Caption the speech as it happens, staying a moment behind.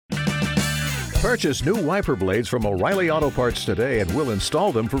Purchase new wiper blades from O'Reilly Auto Parts today and we'll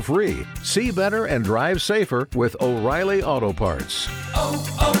install them for free. See better and drive safer with O'Reilly Auto Parts.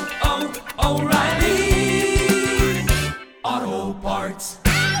 O'Reilly Auto Parts.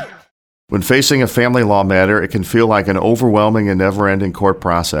 When facing a family law matter, it can feel like an overwhelming and never-ending court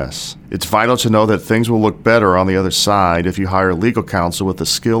process. It's vital to know that things will look better on the other side if you hire legal counsel with the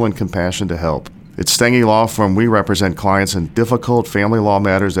skill and compassion to help. At Stengy Law Firm, we represent clients in difficult family law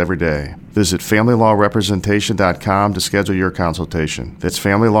matters every day. Visit FamilyLawRepresentation.com to schedule your consultation. That's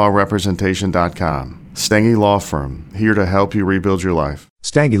FamilyLawRepresentation.com. Stengy Law Firm, here to help you rebuild your life.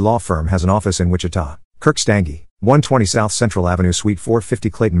 Stengy Law Firm has an office in Wichita. Kirk Stengy, 120 South Central Avenue, Suite 450,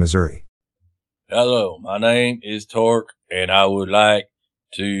 Clayton, Missouri. Hello, my name is Torque, and I would like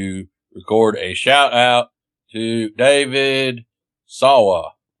to record a shout out to David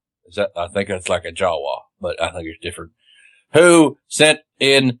Sawa. I think that's like a Jawa, but I think it's different. Who sent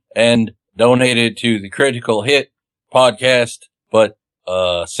in and donated to the Critical Hit podcast, but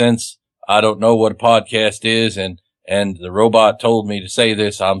since I don't know what a podcast is, and the robot told me to say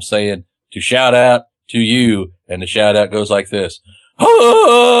this, I'm saying to shout out to you, and the shout out goes like this.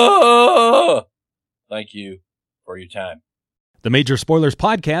 Thank you for your time. The Major Spoilers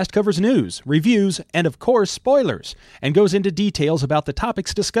podcast covers news, reviews, and of course spoilers, and goes into details about the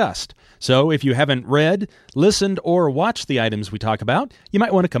topics discussed. So if you haven't read, listened, or watched the items we talk about, you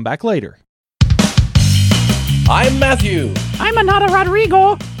might want to come back later. I'm Matthew. I'm Anata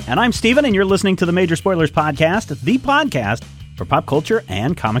Rodrigo. And I'm Steven, and you're listening to the Major Spoilers podcast, the podcast for pop culture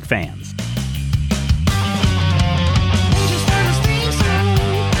and comic fans.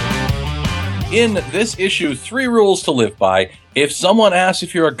 In this issue, 3 rules to live by. If someone asks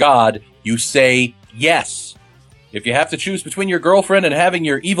if you're a god, you say yes. If you have to choose between your girlfriend and having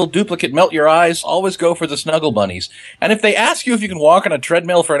your evil duplicate melt your eyes, always go for the Snuggle Bunnies. And if they ask you if you can walk on a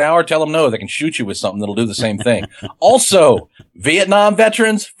treadmill for an hour, tell them no. They can shoot you with something that'll do the same thing. Also, Vietnam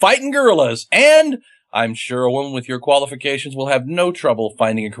veterans fighting gorillas. And I'm sure a woman with your qualifications will have no trouble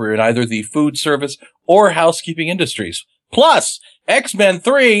finding a career in either the food service or housekeeping industries. Plus, X-Men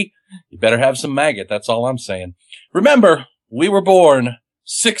 3... you better have some maggot, that's all I'm saying. Remember, we were born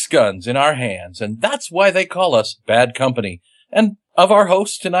 6 guns in our hands, and that's why they call us Bad Company. And of our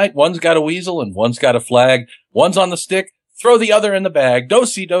hosts tonight, one's got a weasel and one's got a flag. One's on the stick, throw the other in the bag.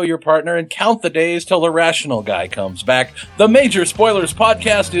 Do-si-do your partner and count the days till the rational guy comes back. The Major Spoilers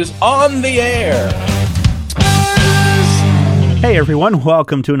podcast is on the air. Hey everyone,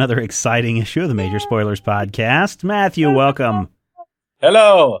 welcome to another exciting issue of the Major Spoilers podcast. Matthew, welcome.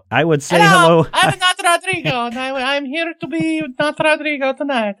 Hello. I would say hello. I'm not Rodrigo, and I'm here to be not Rodrigo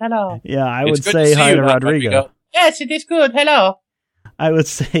tonight. Hello. Yeah, I would say hi to Rodrigo. Yes, it is good. Hello. I would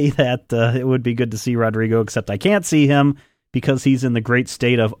say that it would be good to see Rodrigo, except I can't see him because he's in the great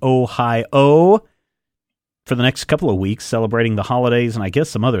state of Ohio for the next couple of weeks, celebrating the holidays and I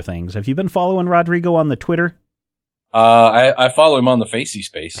guess some other things. Have you been following Rodrigo on the Twitter? I follow him on the Facey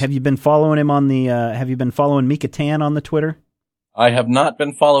Space. Have you been following him on the? Have you been following Mika Tan on the Twitter? I have not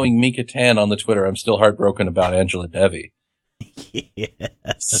been following Mika Tan on the Twitter. I'm still heartbroken about Angela Devi. Yes.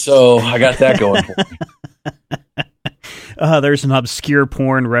 So I got that going for me. There's an obscure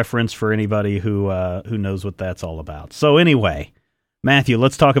porn reference for anybody who knows what that's all about. So anyway, Matthew,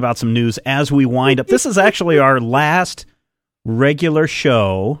 let's talk about some news as we wind up. This is actually our last regular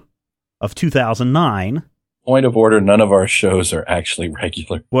show of 2009. Point of order, none of our shows are actually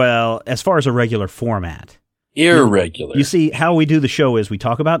regular. Well, as far as a regular format. Irregular. You see, how we do the show is we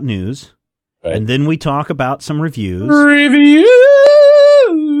talk about news, right, and then we talk about some reviews.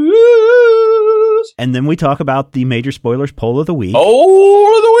 And then we talk about the Major Spoilers Poll of the Week.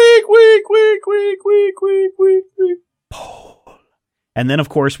 Poll of the week. Poll. And then, of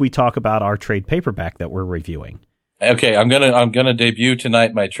course, we talk about our trade paperback that we're reviewing. Okay, I'm gonna debut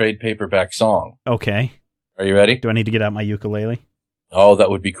tonight my trade paperback song. Okay. Are you ready? Do I need to get out my ukulele? Oh, that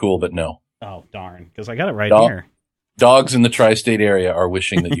would be cool, but no. Oh, darn, because I got it right here. Dogs in the tri-state area are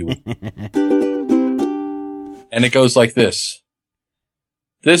wishing that you would. And it goes like this.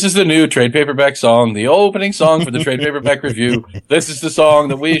 This is the new trade paperback song, the opening song for the trade paperback review. This is the song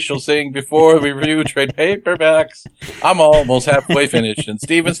that we shall sing before we review trade paperbacks. I'm almost halfway finished, and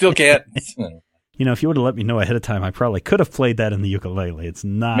Steven still can't. You know, if you would have let me know ahead of time, I probably could have played that in the ukulele. It's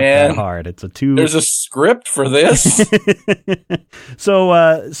not that hard. It's a two. There's a script for this.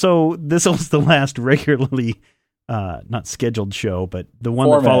 So this was the last regularly, not scheduled show, but the one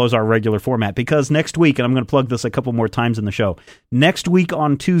that follows our regular format. Because next week, and I'm going to plug this a couple more times in the show, next week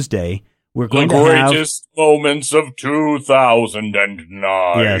on Tuesday, We're going to have greatest moments of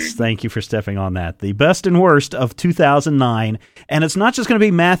 2009. Yes, thank you for stepping on that. The best and worst of 2009. And it's not just going to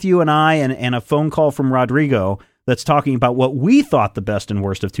be Matthew and I and a phone call from Rodrigo that's talking about what we thought the best and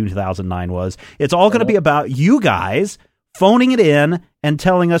worst of 2009 was. It's all going to be about you guys phoning it in and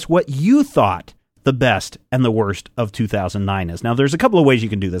telling us what you thought the best and the worst of 2009 is. Now, there's a couple of ways you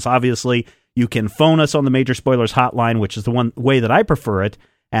can do this. Obviously, you can phone us on the Major Spoilers hotline, which is the one way that I prefer it,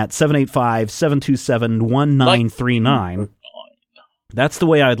 at 785-727-1939. That's the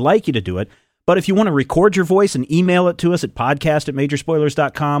way I'd like you to do it. But if you want to record your voice and email it to us at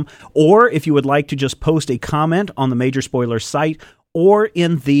podcast@majorspoilers.com, or if you would like to just post a comment on the Major Spoilers site or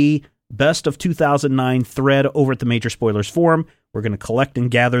in the Best of 2009 thread over at the Major Spoilers forum, we're going to collect and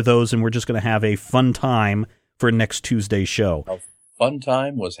gather those, and we're just going to have a fun time for next Tuesday's show. A fun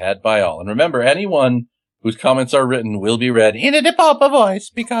time was had by all. And remember, anyone whose comments are written will be read in a Papa voice,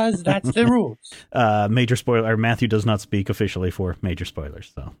 because that's the rules. Major Spoiler, Matthew does not speak officially for Major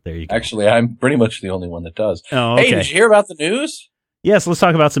Spoilers, so there you go. Actually, I'm pretty much the only one that does. Oh, okay. Hey, did you hear about the news? Yes, let's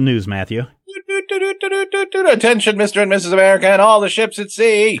talk about some news, Matthew. Attention, Mr. and Mrs. America and all the ships at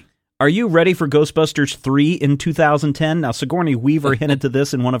sea. Are you ready for Ghostbusters 3 in 2010? Now, Sigourney Weaver hinted to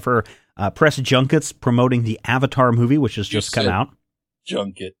this in one of her press junkets promoting the Avatar movie, which has just come out.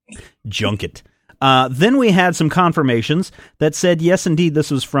 Junket. Then we had some confirmations that said, yes, indeed,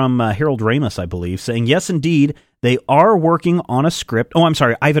 this was from Harold Ramis, I believe, saying, yes, indeed, they are working on a script. Oh, I'm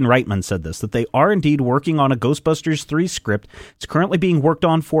sorry, Ivan Reitman said this, that they are indeed working on a Ghostbusters 3 script. It's currently being worked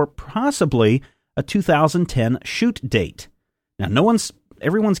on for possibly a 2010 shoot date. Now,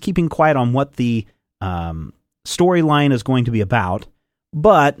 everyone's keeping quiet on what the storyline is going to be about,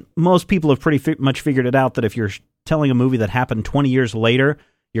 but most people have pretty much figured it out that if you're telling a movie that happened 20 years later,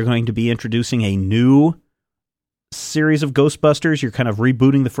 you're going to be introducing a new series of Ghostbusters. You're kind of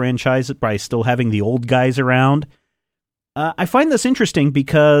rebooting the franchise by still having the old guys around. I find this interesting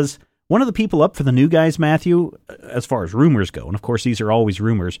because one of the people up for the new guys, Matthew, as far as rumors go, and of course these are always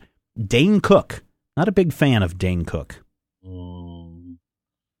rumors, Dane Cook. Not a big fan of Dane Cook.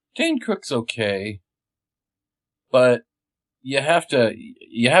 Dane Cook's okay, but you have to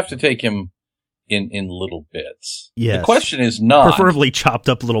take him in little bits. Yes. The question is not preferably chopped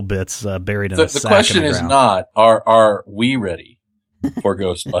up little bits buried in a sack. The question is ground. not are we ready for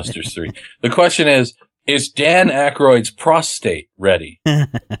Ghostbusters 3? The question is Dan Aykroyd's prostate ready?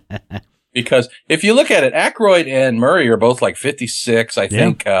 Because if you look at it, Aykroyd and Murray are both like 56, I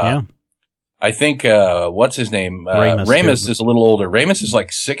think. Yeah. I think, what's his name? Ramis is a little older. Ramis is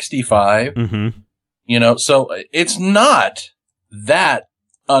like 65. Mm-hmm. So it's not that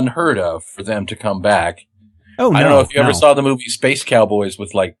unheard of for them to come back. Oh, no. I don't know if you ever saw the movie Space Cowboys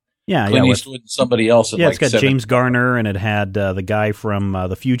with Clint Eastwood and somebody else. It's got James Garner, and it had the guy from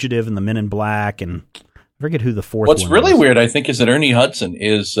The Fugitive and the Men in Black, and I forget who the fourth one was. What's really weird, I think, is that Ernie Hudson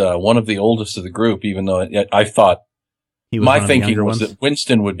is one of the oldest of the group, even though I thought my thinking was that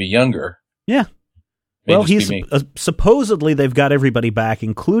Winston would be younger. Yeah. Well, he's supposedly they've got everybody back,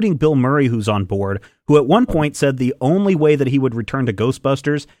 including Bill Murray, who's on board, who at one point said the only way that he would return to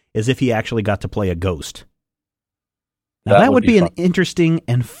Ghostbusters is if he actually got to play a ghost. Now, that would be an interesting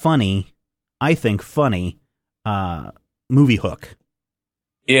and funny, I think, movie hook.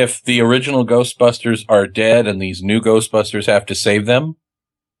 If the original Ghostbusters are dead and these new Ghostbusters have to save them.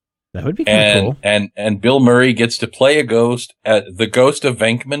 That would be kind of cool. And Bill Murray gets to play a ghost, the ghost of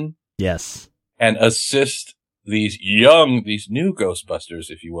Venkman. Yes. And assist these new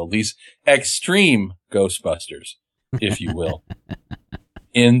Ghostbusters, if you will, these extreme Ghostbusters, if you will,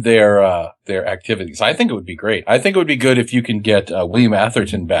 in their activities. I think it would be great. I think it would be good if you can get William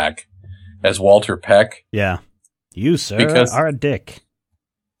Atherton back as Walter Peck. Yeah. You, sir, are a dick.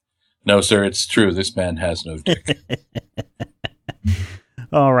 No, sir, it's true. This man has no dick.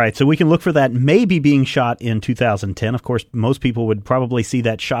 All right, so we can look for that maybe being shot in 2010. Of course, most people would probably see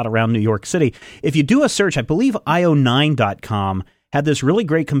that shot around New York City. If you do a search, I believe io9.com had this really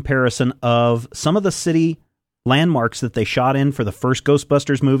great comparison of some of the city landmarks that they shot in for the first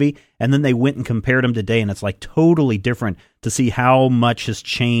Ghostbusters movie, and then they went and compared them today, and it's like totally different to see how much has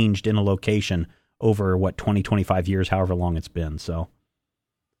changed in a location over, 20, 25 years, however long it's been. So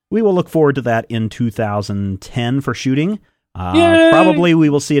we will look forward to that in 2010 for shooting. Probably we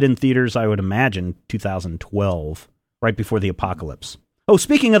will see it in theaters, I would imagine, 2012, right before the apocalypse. Oh,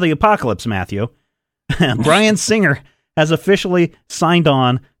 speaking of the apocalypse, Matthew, Bryan Singer has officially signed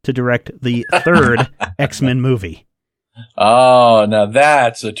on to direct the third X-Men movie. Oh, now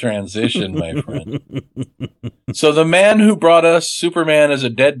that's a transition, my friend. So the man who brought us Superman as a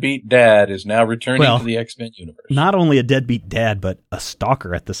deadbeat dad is now returning to the X-Men universe. Not only a deadbeat dad, but a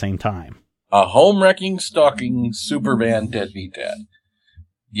stalker at the same time. A home-wrecking, stalking Superman deadbeat dad.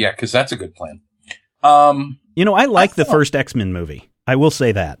 Yeah, because that's a good plan. I like the first X-Men movie. I will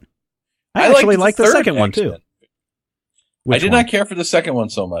say that. I actually like the second one, too. I did not care for the second one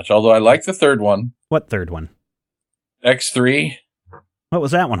so much, although I like the third one. What third one? X3. What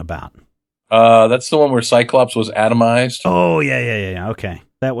was that one about? That's the one where Cyclops was atomized. Oh, yeah. Okay.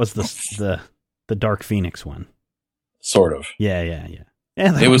 That was the Dark Phoenix one. Sort of. Yeah.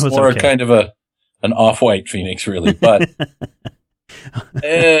 It was more kind of an off-white Phoenix, really, but...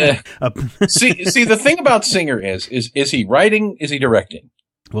 see, the thing about Singer is he writing? Is he directing?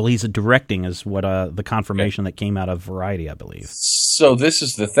 Well, he's directing, is what the confirmation that came out of Variety, I believe. So this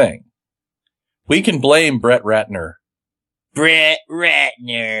is the thing: we can blame Brett Ratner for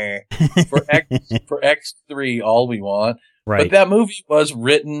X3 all we want, right? But that movie was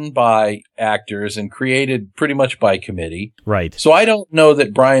written by actors and created pretty much by committee, right? So I don't know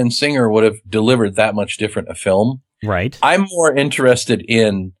that Bryan Singer would have delivered that much different a film. Right. I'm more interested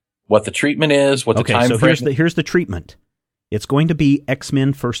in what the treatment is, what the time frame. So here's the treatment. It's going to be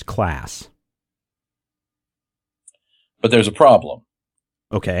X-Men First Class. But there's a problem.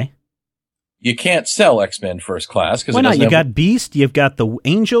 Okay. You can't sell X-Men First Class because why not? You got Beast, you've got the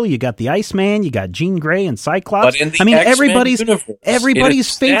Angel, you got the Iceman, you got Jean Grey and Cyclops. But in the everybody's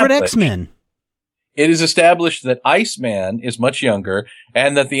universe, favorite X-Men. It is established that Iceman is much younger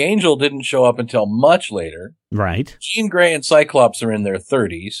and that the Angel didn't show up until much later. Right. Jean Grey and Cyclops are in their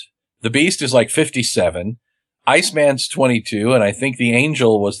 30s. The Beast is like 57. Iceman's 22, and I think the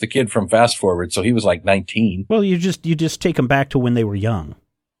Angel was the kid from Fast Forward, so he was like 19. Well, you just take them back to when they were young.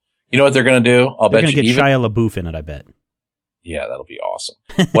 You know what they're going to do? They're going to get Shia LaBeouf in it, I bet. Yeah, that'll be awesome.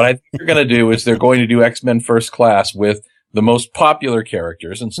 What I think they're going to do is they're going to do X-Men First Class with the most popular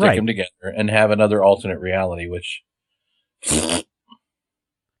characters and stick them together and have another alternate reality, which...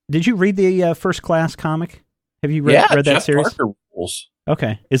 Did you read the First Class comic? Have you read that Jeff series? Parker rules.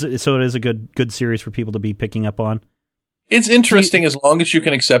 Okay. It is a good series for people to be picking up on? It's interesting as long as you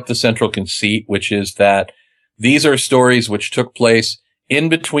can accept the central conceit, which is that these are stories which took place in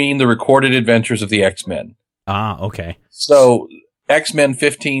between the recorded adventures of the X-Men. Ah, okay. So X-Men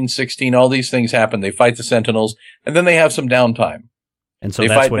 15, 16, all these things happen. They fight the Sentinels, and then they have some downtime. And so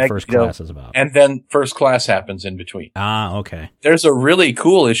that's what First Class is about. And then First Class happens in between. Ah, okay. There's a really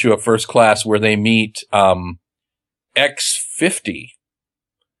cool issue of First Class where they meet X-50,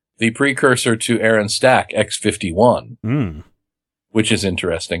 the precursor to Aaron Stack, X-51, which is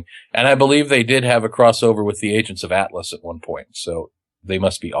interesting. And I believe they did have a crossover with the Agents of Atlas at one point, so they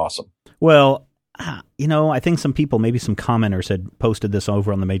must be awesome. Well, I think some people, maybe some commenters had posted this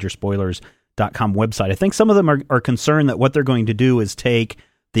over on the majorspoilers.com website. I think some of them are concerned that what they're going to do is take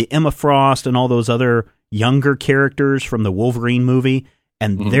the Emma Frost and all those other younger characters from the Wolverine movie,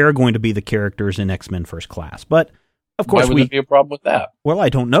 and they're going to be the characters in X-Men First Class. But, of course, why would there be a problem with that? Well, I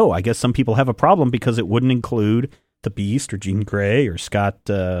don't know. I guess some people have a problem because it wouldn't include the Beast or Jean Grey or Scott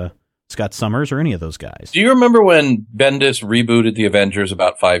Summers or any of those guys. Do you remember when Bendis rebooted the Avengers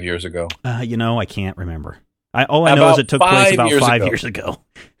about 5 years ago? I can't remember. All I know is it took place about 5 years ago.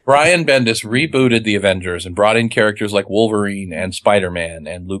 Brian Bendis rebooted the Avengers and brought in characters like Wolverine and Spider-Man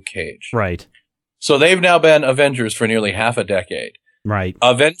and Luke Cage. Right. So they've now been Avengers for nearly half a decade. Right.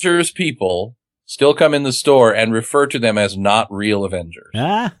 Avengers people still come in the store and refer to them as not real Avengers.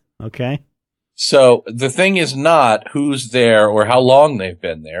 Ah, okay. So the thing is not who's there or how long they've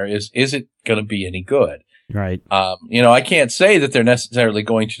been there. Is it going to be any good? Right. I can't say that they're necessarily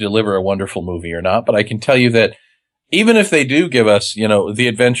going to deliver a wonderful movie or not, but I can tell you that even if they do give us, the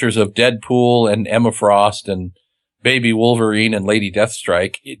adventures of Deadpool and Emma Frost and Baby Wolverine and Lady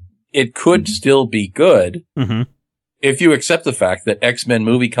Deathstrike, it could still be good if you accept the fact that X-Men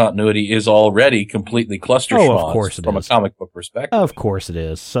movie continuity is already completely cluster from a comic book perspective. Of course it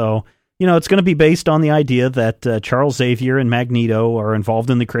is. So, it's going to be based on the idea that Charles Xavier and Magneto are involved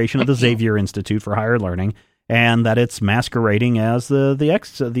in the creation of the Xavier Institute for Higher Learning, and that it's masquerading as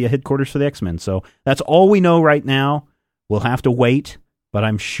the headquarters for the X-Men. So that's all we know right now. We'll have to wait, but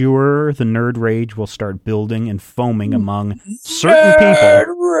I'm sure the nerd rage will start building and foaming among certain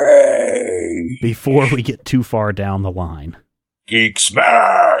people before we get too far down the line. Geek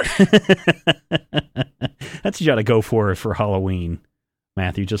Smash! That's what you got to go for Halloween,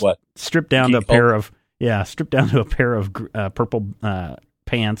 Matthew. Just strip down to a pair of purple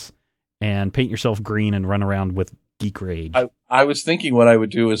pants and paint yourself green and run around with Geek Rage. I was thinking what I would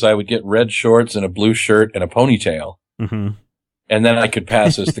do is I would get red shorts and a blue shirt and a ponytail. Mm-hmm. And then I could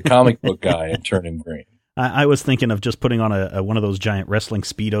pass as the comic book guy and turn him green. I was thinking of just putting on a one of those giant wrestling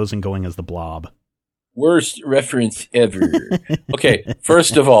Speedos and going as the Blob. Worst reference ever. Okay,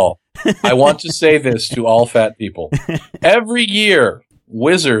 first of all, I want to say this to all fat people. Every year,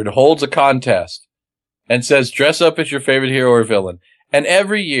 Wizard holds a contest and says, dress up as your favorite hero or villain. And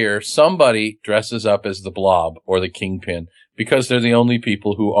every year, somebody dresses up as the Blob or the Kingpin because they're the only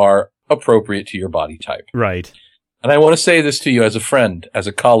people who are appropriate to your body type. Right. And I want to say this to you as a friend, as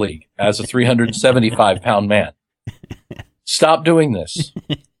a colleague, as a 375-pound man. Stop doing this.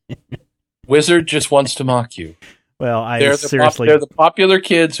 Wizard just wants to mock you. Well, They're the popular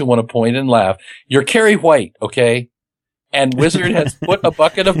kids who want to point and laugh. You're Carrie White, okay? And Wizard has put a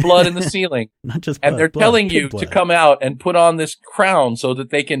bucket of blood in the ceiling. Not just and blood, they're telling you blood. to come out and put on this crown so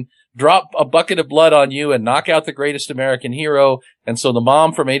that they can drop a bucket of blood on you and knock out the greatest American hero. And so the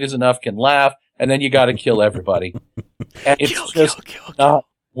mom from 8 is Enough can laugh. And then you got to kill everybody. And it's kill. Not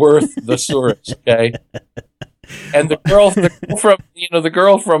worth the source, okay? And the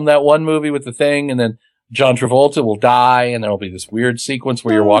girl from that one movie with the thing, and then John Travolta will die, and there'll be this weird sequence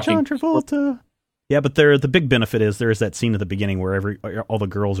where you're walking. John Travolta. Yeah, but the big benefit is there is that scene at the beginning where all the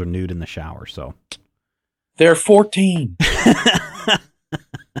girls are nude in the shower. So they're 14.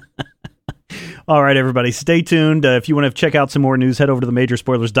 All right, everybody, stay tuned. If you want to check out some more news, head over to the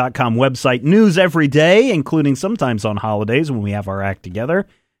Majorspoilers.com website. News every day, including sometimes on holidays when we have our act together.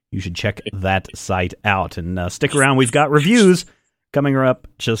 You should check that site out. And stick around. We've got reviews coming up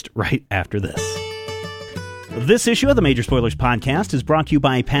just right after this. This issue of the Major Spoilers podcast is brought to you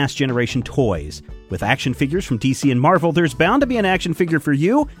by Past Generation Toys. With action figures from DC and Marvel, there's bound to be an action figure for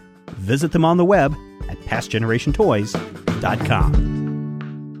you. Visit them on the web at pastgenerationtoys.com.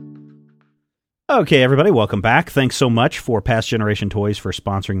 Okay, everybody, welcome back. Thanks so much for Past Generation Toys for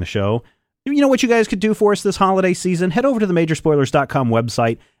sponsoring the show. You know what you guys could do for us this holiday season? Head over to the Majorspoilers.com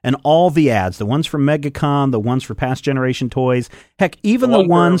website and all the ads, the ones for MegaCon, the ones for Past Generation Toys, heck, even the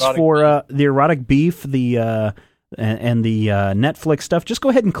ones for the Erotic Beef, and the Netflix stuff. Just go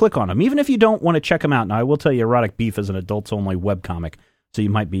ahead and click on them, even if you don't want to check them out. Now, I will tell you, Erotic Beef is an adults-only webcomic, so you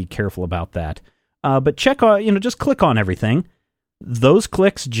might be careful about that. But check on, just click on everything. Those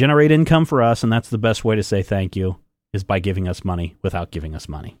clicks generate income for us, and that's the best way to say thank you, is by giving us money without giving us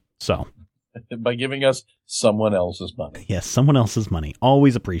money. So, by giving us someone else's money. Yes, someone else's money.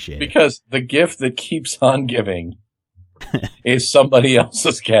 Always appreciate it. Because the gift that keeps on giving is somebody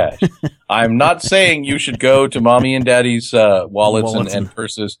else's cash. I'm not saying you should go to mommy and daddy's wallets and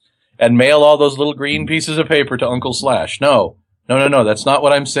purses and mail all those little green pieces of paper to Uncle Slash. No. That's not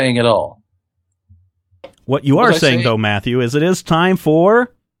what I'm saying at all. What you are saying, though, Matthew, is it is time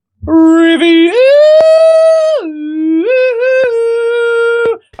for review.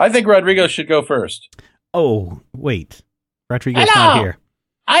 I think Rodrigo should go first. Oh, wait. Rodrigo's not here.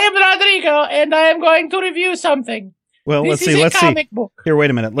 I am Rodrigo, and I am going to review something. Well, This let's see. is a comic book. Here, wait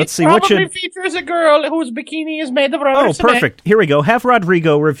a minute. Let's see. What probably features a girl whose bikini is made of rubber Oh, cement. perfect. Here we go. Have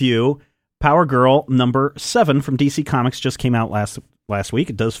Rodrigo review Power Girl number 7 from DC Comics. Just came out last week.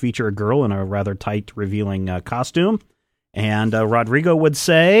 It does feature a girl in a rather tight, revealing costume. And Rodrigo would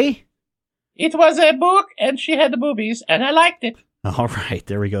say, it was a book, and she had the boobies, and I liked it. All right,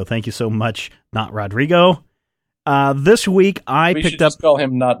 there we go. Thank you so much, not Rodrigo. This week I we picked should up. Just call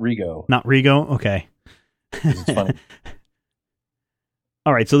him Not Rigo. Not Rigo. Okay. It's funny.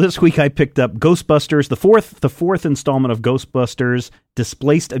 All right, so this week I picked up Ghostbusters, the fourth installment of Ghostbusters: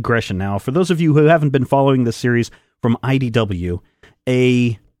 Displaced Aggression. Now, for those of you who haven't been following this series from IDW,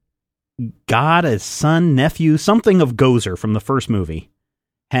 a son, nephew, something of Gozer from the first movie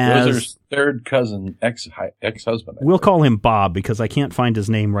has Gozer's third cousin, ex-husband. We'll call him Bob because I can't find his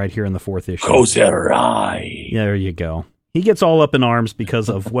name right here in the 4th issue. Gozerai. Yeah, there you go. He gets all up in arms because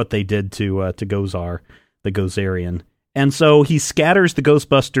of what they did to Gozar, the Gozerian. And so he scatters the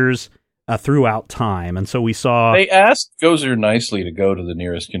Ghostbusters throughout time. And so we saw... They asked Gozer nicely to go to the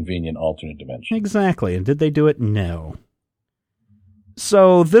nearest convenient alternate dimension. Exactly. And did they do it? No.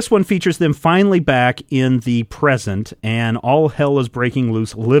 So this one features them finally back in the present, and all hell is breaking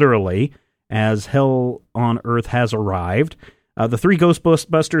loose, literally, as hell on Earth has arrived. The 3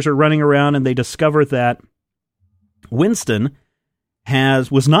 Ghostbusters are running around, and they discover that Winston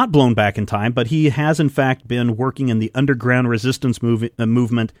was not blown back in time, but he has in fact been working in the underground resistance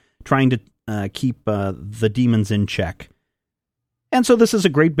movement, trying to keep the demons in check. And so this is a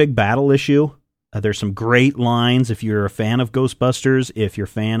great big battle issue. There's some great lines if you're a fan of Ghostbusters, if you're a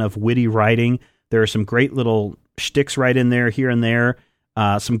fan of witty writing. There are some great little shticks right in there, here and there.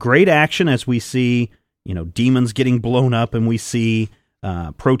 Some great action as we see, demons getting blown up, and we see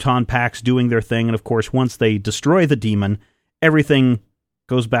proton packs doing their thing. And of course, once they destroy the demon, everything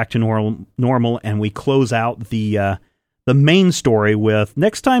goes back to normal, and we close out the main story with,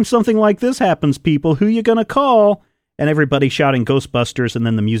 next time something like this happens, people, who you gonna call? And everybody shouting Ghostbusters, and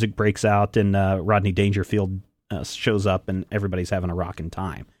then the music breaks out, and Rodney Dangerfield shows up, and everybody's having a rockin'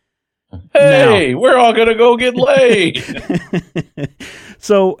 time. Hey, we're all gonna go get laid.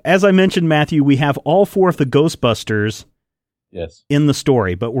 So, as I mentioned, Matthew, we have all 4 of the Ghostbusters in the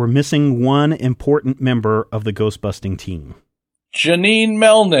story, but we're missing one important member of the Ghostbusting team. Janine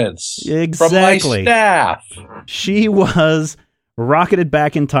Melnitz. Exactly. From my staff. She was rocketed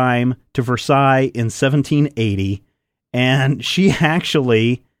back in time to Versailles in 1780, and she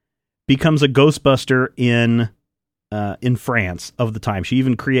actually becomes a Ghostbuster in France of the time. She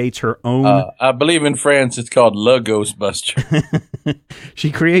even creates her own... I believe in France it's called Le Ghostbuster.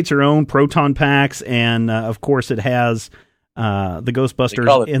 She creates her own proton packs, and of course it has the Ghostbusters they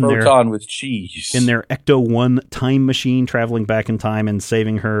call it in proton with cheese. in their Ecto-1 time machine, traveling back in time and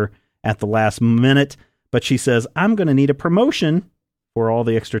saving her at the last minute. But she says, I'm going to need a promotion for all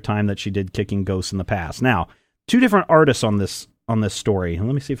the extra time that she did kicking ghosts in the past. Now, 2 different artists on this story.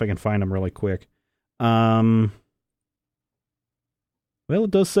 Let me see if I can find them really quick. Well,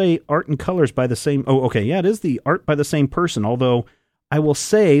 it does say art and colors by the same... Oh, okay. Yeah, it is the art by the same person, although I will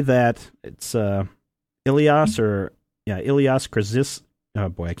say that it's Ilias Krazis. Oh,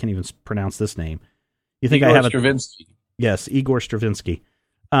 boy, I can't even pronounce this name. You think Igor I have Stravinsky. Yes, Igor Stravinsky.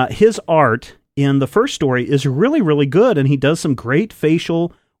 His art in the first story is really, really good, and he does some great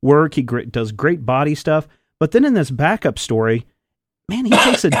facial work. He does great body stuff. But then in this backup story, man, he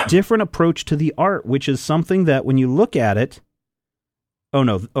takes a different approach to the art, which is something that when you look at it... Oh,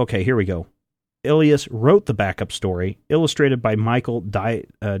 no. Okay, here we go. Ilias wrote the backup story, illustrated by Michael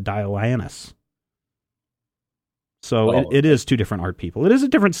Dialyonus. So it is 2 different art people. It is a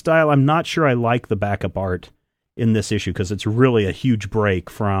different style. I'm not sure I like the backup art in this issue because it's really a huge break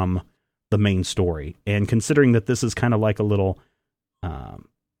from the main story. And considering that this is kind of like a little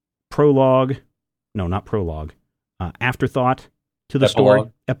prologue, no, not prologue, afterthought to the story,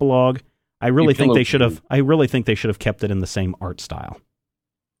 epilogue. I really think they should have kept it in the same art style.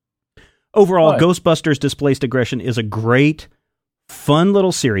 Overall, Ghostbusters Displaced Aggression is a great, fun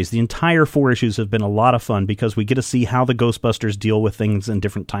little series. The entire 4 issues have been a lot of fun because we get to see how the Ghostbusters deal with things in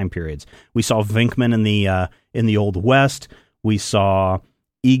different time periods. We saw Venkman in the Old West. We saw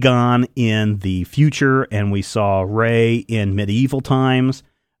Egon in the future, and we saw Ray in medieval times.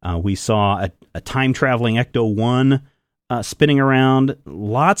 We saw a time-traveling Ecto-1 spinning around.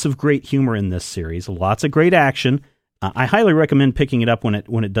 Lots of great humor in this series. Lots of great action. I highly recommend picking it up when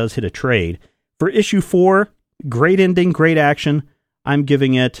it does hit a trade. For issue 4, great ending, great action. I'm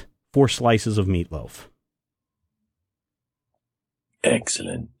giving it 4 slices of meatloaf.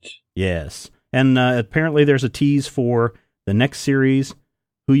 Excellent. Yes. And apparently there's a tease for the next series.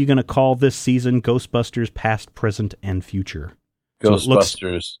 Who are you going to call this season? Ghostbusters Past, Present, and Future.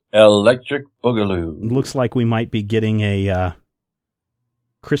 Ghostbusters Electric Boogaloo. It looks like we might be getting a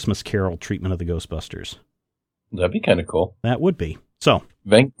Christmas Carol treatment of the Ghostbusters. That'd be kind of cool. That would be. So,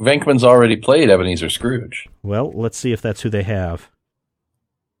 Venkman's already played Ebenezer Scrooge. Well, let's see if that's who they have.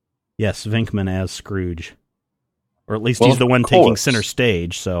 Yes, Venkman as Scrooge. Or at least he's the one taking center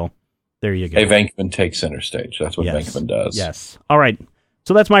stage, so there you go. Hey, Venkman takes center stage. That's what Venkman does. Yes. All right.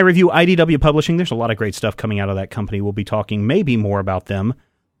 So that's my review. IDW Publishing. There's a lot of great stuff coming out of that company. We'll be talking maybe more about them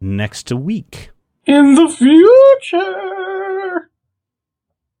next week. In the future.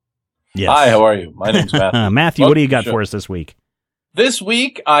 Yes. Hi, how are you? My name's Matthew. Matthew, what do you got for us this week? This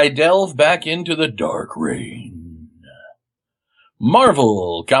week, I delve back into the Dark Reign.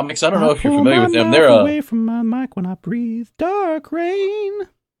 Marvel Comics. I don't know if you're familiar with them. They're away from my mic when I breathe. Dark Reign.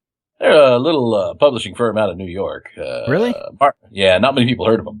 They're a little publishing firm out of New York. Really? Yeah, not many people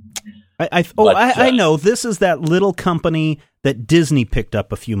heard of them. I know. This is that little company that Disney picked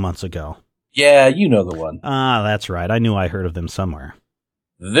up a few months ago. Yeah, you know the one. Ah, that's right. I knew I heard of them somewhere.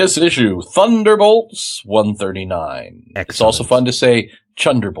 This issue, Thunderbolts 139. Excellent. It's also fun to say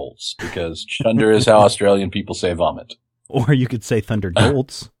Chunderbolts, because Chunder is how Australian people say vomit. Or you could say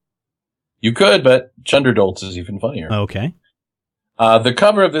Thunderdolts. You could, but Chunderdolts is even funnier. Okay. The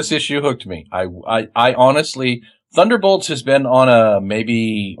cover of this issue hooked me. I honestly, Thunderbolts has been on a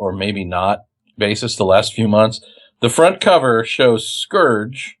maybe or maybe not basis the last few months. The front cover shows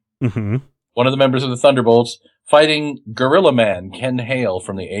Scourge, one of the members of the Thunderbolts, fighting Gorilla Man, Ken Hale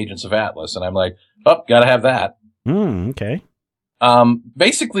from the Agents of Atlas. And I'm like, oh, gotta have that. Okay.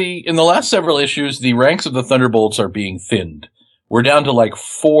 Basically, in the last several issues, the ranks of the Thunderbolts are being thinned. We're down to like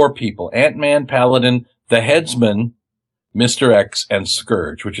 4 people. Ant-Man, Paladin, the Headsman, Mr. X, and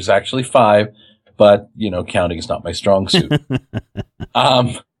Scourge, which is actually 5, but, counting is not my strong suit.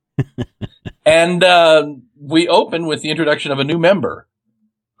 And we open with the introduction of a new member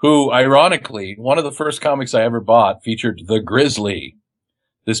who, ironically, one of the first comics I ever bought featured the Grizzly,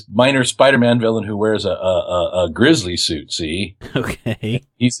 this minor Spider-Man villain who wears a grizzly suit, see? Okay.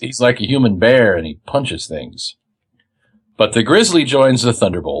 He's like a human bear, and he punches things. But the Grizzly joins the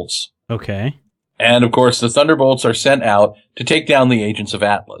Thunderbolts. Okay. And, of course, the Thunderbolts are sent out to take down the Agents of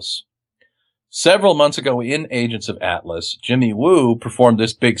Atlas. Several months ago in Agents of Atlas, Jimmy Woo performed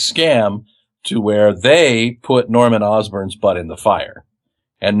this big scam to where they put Norman Osborn's butt in the fire.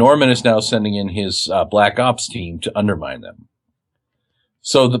 And Norman is now sending in his Black Ops team to undermine them.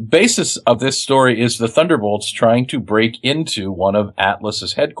 So the basis of this story is the Thunderbolts trying to break into one of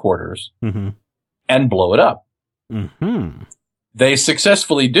Atlas's headquarters and blow it up. Mm-hmm. They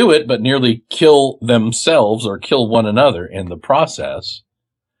successfully do it, but nearly kill themselves or kill one another in the process.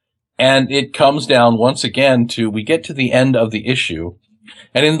 And it comes down once again to, we get to the end of the issue.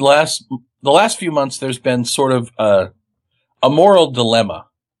 And in the last few months, there's been sort of a moral dilemma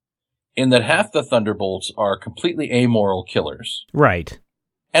in that half the Thunderbolts are completely amoral killers. Right.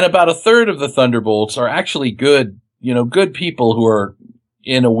 And about a third of the Thunderbolts are actually good people who are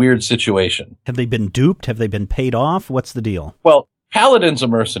in a weird situation. Have they been duped? Have they been paid off? What's the deal? Well, Paladin's a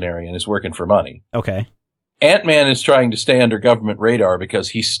mercenary and is working for money. Okay. Ant-Man is trying to stay under government radar because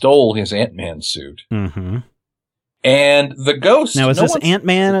he stole his Ant-Man suit. Mm-hmm. And the Ghost... Now, is this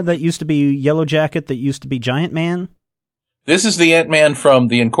Ant-Man that used to be Yellow Jacket that used to be Giant Man? This is the Ant-Man from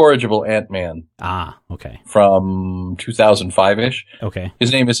The Incorrigible Ant-Man. Ah, okay. From 2005-ish. Okay.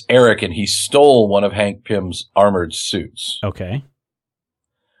 His name is Eric, and he stole one of Hank Pym's armored suits. Okay.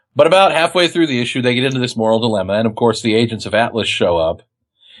 But about halfway through the issue, they get into this moral dilemma, and of course the Agents of Atlas show up.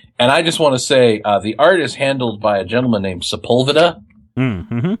 And I just want to say, the art is handled by a gentleman named Sepulveda.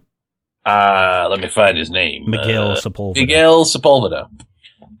 Mm-hmm. Let me find his name. Miguel Sepulveda. Miguel Sepulveda.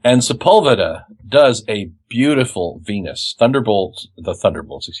 And Sepulveda does a beautiful Venus. The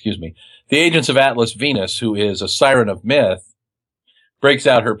Thunderbolts, excuse me. The Agents of Atlas Venus, who is a siren of myth, breaks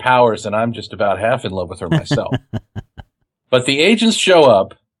out her powers, and I'm just about half in love with her myself. But the agents show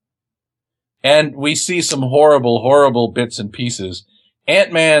up, and we see some horrible, horrible bits and pieces.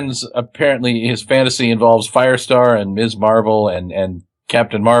 Ant-Man's, apparently, his fantasy involves Firestar and Ms. Marvel and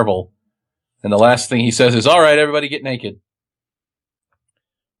Captain Marvel. And the last thing he says is, all right, everybody get naked.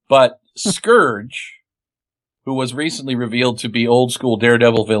 But Scourge, who was recently revealed to be old school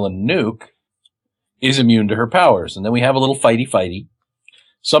Daredevil villain Nuke, is immune to her powers. And then we have a little fighty.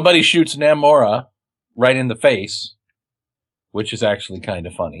 Somebody shoots Namora right in the face, which is actually kind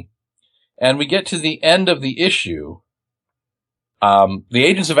of funny. And we get to the end of the issue. The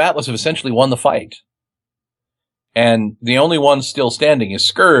Agents of Atlas have essentially won the fight. And the only one still standing is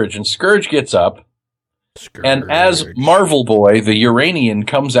Scourge. And Scourge gets up. And as Marvel Boy, the Uranian,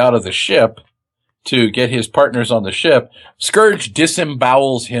 comes out of the ship to get his partners on the ship, Scourge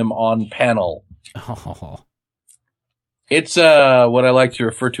disembowels him on panel. Oh. It's what I like to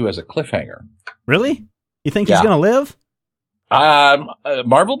refer to as a cliffhanger. Really? You think he's going to live?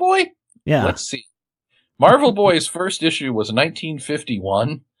 Marvel Boy? Yeah. Let's see. Marvel Boy's first issue was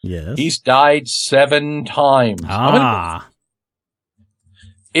 1951. Yes. He's died 7 times.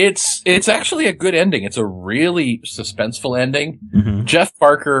 It's actually a good ending. It's a really suspenseful ending. Mm-hmm. Jeff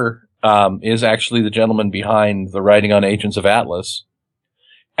Parker is actually the gentleman behind the writing on Agents of Atlas.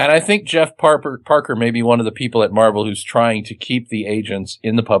 And I think Jeff Parker may be one of the people at Marvel who's trying to keep the agents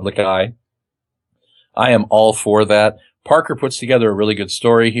in the public eye. I am all for that. Parker puts together a really good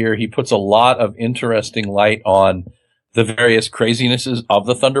story here. He puts a lot of interesting light on the various crazinesses of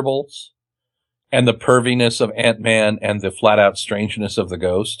the Thunderbolts and the perviness of Ant-Man and the flat-out strangeness of the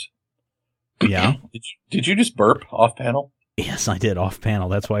Ghost. Yeah. Did you just burp off-panel? Yes, I did off-panel.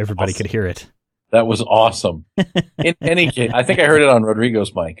 That's why everybody could hear it. That was awesome. In any case, I think I heard it on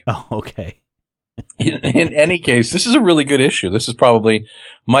Rodrigo's mic. Oh, okay. In any case, this is a really good issue. This is probably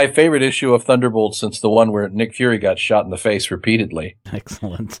my favorite issue of Thunderbolts since the one where Nick Fury got shot in the face repeatedly.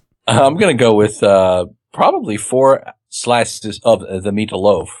 Excellent. I'm going to go with probably 4 slices of the meat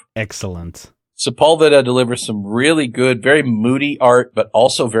loaf. Excellent. Sepulveda delivers some really good, very moody art, but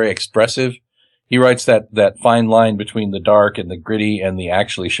also very expressive. He writes that fine line between the dark and the gritty and the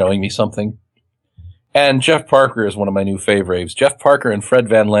actually showing me something. And Jeff Parker is one of my new favorites. Jeff Parker and Fred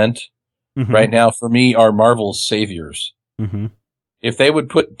Van Lent, right now, for me, are Marvel's saviors. Mm-hmm. If they would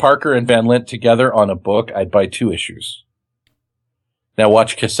put Parker and Van Lent together on a book, I'd buy 2 issues. Now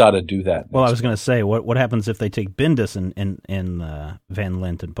watch Quesada do that. Well, I was going to say, what happens if they take Bendis and Van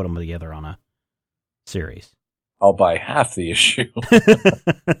Lent and put them together on a series? I'll buy half the issue.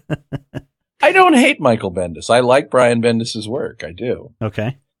 I don't hate Michael Bendis. I like Brian Bendis's work. I do.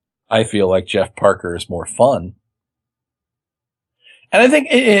 Okay. I feel like Jeff Parker is more fun. And I think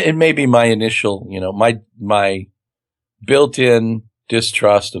it may be my initial, my built-in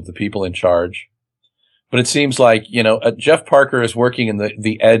distrust of the people in charge. But it seems like, Jeff Parker is working in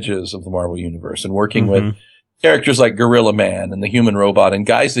the edges of the Marvel Universe and working with characters like Gorilla Man and the Human Robot and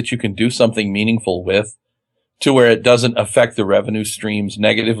guys that you can do something meaningful with to where it doesn't affect the revenue streams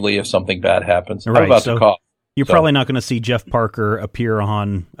negatively if something bad happens. Right, I'm about so to cough. You're probably not going to see Jeff Parker appear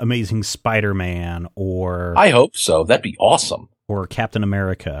on Amazing Spider-Man or... I hope so. That'd be awesome. Or Captain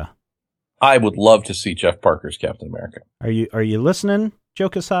America. I would love to see Jeff Parker's Captain America. Are you listening, Joe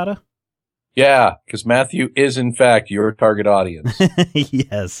Quesada? Yeah, because Matthew is, in fact, your target audience.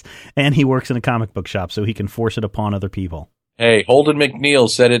 Yes, and he works in a comic book shop, so he can force it upon other people. Hey, Holden McNeil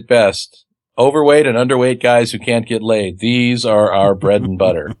said it best. Overweight and underweight guys who can't get laid. These are our bread and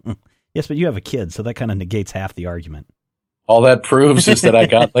butter. Yes, but you have a kid, so that kind of negates half the argument. All that proves is that I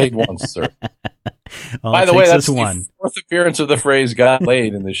got laid once, sir. By the way, that's the fourth appearance of the phrase "got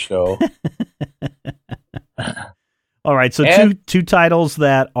laid" in this show. All right, so two titles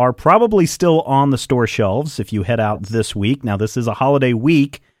that are probably still on the store shelves if you head out this week. Now, this is a holiday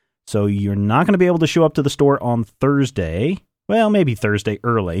week, so you're not going to be able to show up to the store on Thursday. Well, maybe Thursday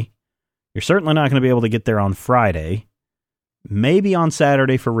early. You're certainly not going to be able to get there on Friday. Maybe on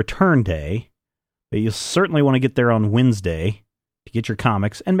Saturday for return day, but you'll certainly want to get there on Wednesday to get your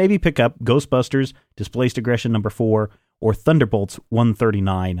comics and maybe pick up Ghostbusters Displaced Aggression #4 or Thunderbolts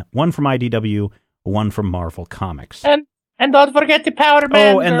 139, one from IDW, one from Marvel Comics. And don't forget the Power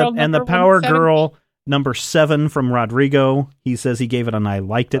Man. Oh, and the Power Girl #7 from Rodrigo. He says he gave it an I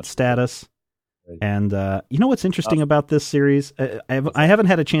liked it status. And you know what's interesting about this series? I haven't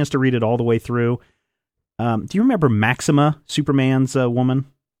had a chance to read it all the way through. Do you remember Maxima, Superman's woman?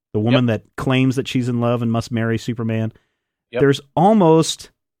 The woman that claims that she's in love and must marry Superman? Yep. There's almost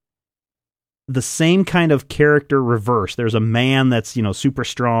the same kind of character reverse. There's a man that's, super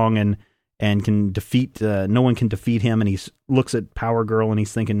strong and can defeat, no one can defeat him, and he looks at Power Girl and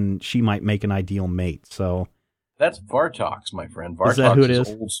he's thinking she might make an ideal mate. So that's Vartox, my friend. Vartox is that who it is?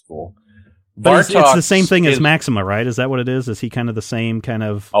 Old school. But it's the same thing as Maxima, right? Is that what it is? Is he kind of the same kind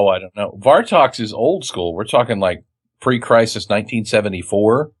of... Oh, I don't know. Vartox is old school. We're talking like pre-crisis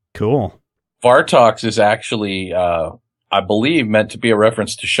 1974. Cool. Vartox is actually, I believe, meant to be a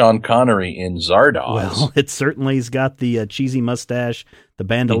reference to Sean Connery in Zardoz. Well, it certainly's got the cheesy mustache, the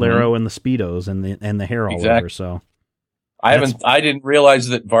bandolero, and the Speedos, and the hair all over, so... I didn't realize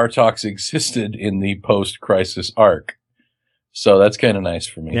that Vartox existed in the post-crisis arc. So that's kind of nice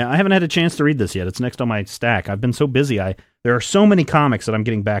for me. Yeah, I haven't had a chance to read this yet. It's next on my stack. I've been so busy. There are so many comics that I'm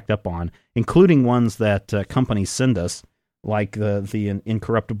getting backed up on, including ones that companies send us, like the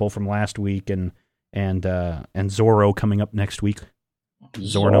Incorruptible from last week and Zorro coming up next week.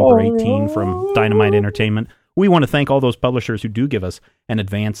 Zorro #18 from Dynamite Entertainment. We want to thank all those publishers who do give us an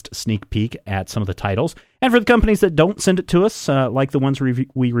advanced sneak peek at some of the titles. And for the companies that don't send it to us, like the ones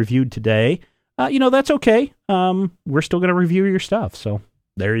we reviewed today, that's okay. We're still going to review your stuff, so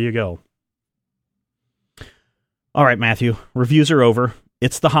there you go. All right, Matthew, reviews are over.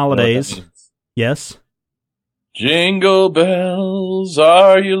 It's the holidays. Yes? Jingle bells,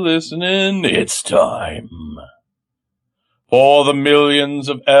 are you listening? It's time for the millions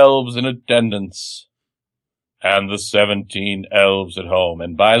of elves in attendance and the 17 elves at home.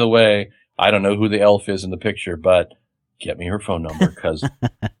 And by the way, I don't know who the elf is in the picture, but get me her phone number, because,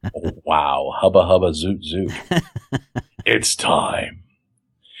 oh, wow, hubba hubba zoot zoot. It's time.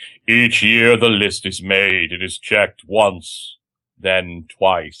 Each year the list is made. It is checked once, then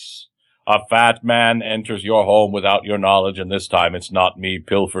twice. A fat man enters your home without your knowledge, and this time it's not me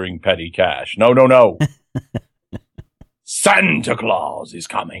pilfering petty cash. No, no, no. Santa Claus is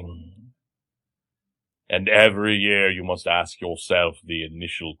coming. And every year you must ask yourself the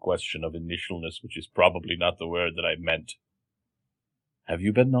initial question of initialness, which is probably not the word that I meant. Have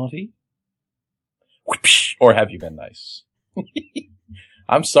you been naughty? Or have you been nice?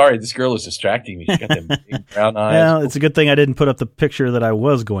 I'm sorry, this girl is distracting me. She got them big brown eyes. Well, it's a good thing I didn't put up the picture that I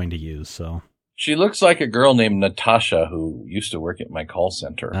was going to use, so. She looks like a girl named Natasha who used to work at my call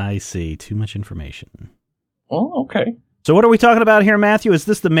center. I see. Too much information. Oh, okay. So what are we talking about here, Matthew? Is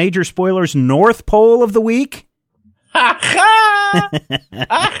this the Major Spoilers North Pole of the week? Ha-ha!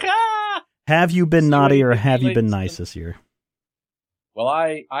 Ha-ha! Have you been naughty or have you been nice this year? Well,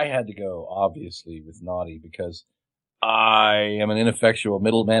 I had to go, obviously, with naughty because I am an ineffectual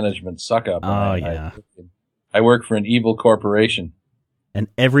middle management suck-up. Oh, yeah. I work for an evil corporation. And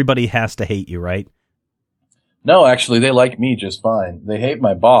everybody has to hate you, right? No, actually, they like me just fine. They hate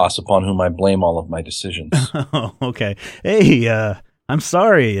my boss, upon whom I blame all of my decisions. Oh, okay. Hey, I'm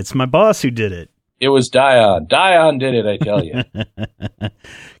sorry. It's my boss who did it. It was Dion. Dion did it, I tell you.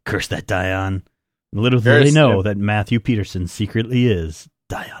 Curse that Dion. Little do they know that Matthew Peterson secretly is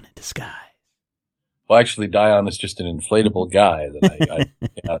Dion in disguise. Well, actually, Dion is just an inflatable guy that I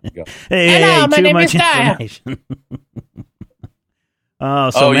have to go. Hey, my too name much is Dion. information.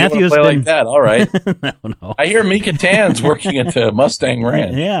 So you Matthew's play been like that? All right. no. I hear Mika Tan's working at the Mustang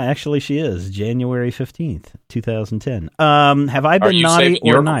Ranch. Yeah, actually she is. January 15th, 2010. Have I Are been you naughty saving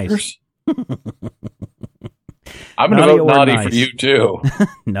or your nice? orders? I'm going to Naughty vote or naughty nice? for you too.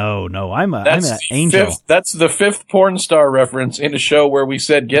 No, I'm That's an the angel. fifth. That's the fifth porn star reference in a show where we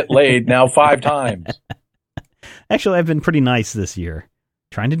said "get laid" now 5 times. Actually, I've been pretty nice this year.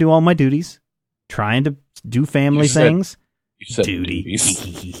 Trying to do all my duties. Trying to do family You said- things. You said Duty.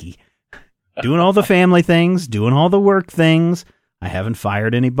 duties. Doing all the family things, doing all the work things. I haven't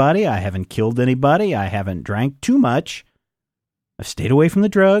fired anybody. I haven't killed anybody. I haven't drank too much. I've stayed away from the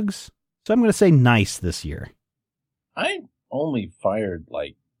drugs. So I'm going to say nice this year. I only fired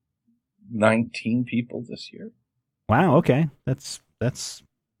like 19 people this year. Wow, okay. That's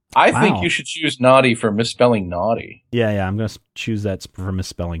I Wow. think you should choose naughty for misspelling naughty. yeah, I'm going to choose that for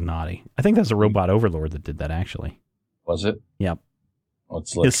misspelling naughty. I think that's a robot overlord that did that actually. Was it? Yep.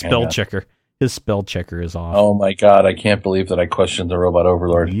 Let's look. His spell Hang on. checker. His spell checker is off. Oh my god, I can't believe that I questioned the robot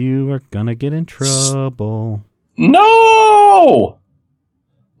overlord. You are going to get in trouble. No!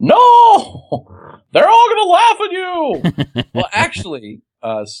 No! They're all going to laugh at you! Well, actually,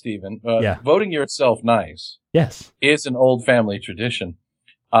 Stephen, Yeah. voting yourself nice Yes. is an old family tradition.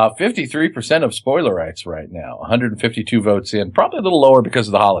 53% of spoilerites right now, 152 votes in, probably a little lower because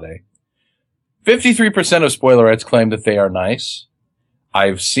of the holiday. 53% of spoilerites claim that they are nice.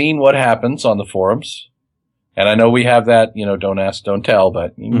 I've seen what happens on the forums, and I know we have that, don't ask, don't tell,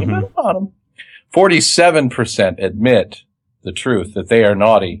 but you got it on them. 47% admit the truth that they are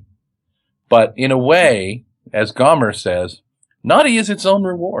naughty. But in a way, as Gomer says, naughty is its own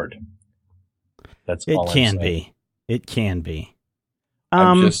reward. That's It all I'm can saying. be. It can be.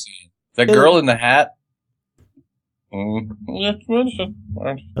 I'm just saying. The girl in the hat. Yeah,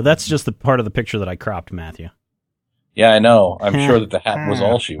 That's just the part of the picture that I cropped, Matthew. I know. I'm sure that the hat was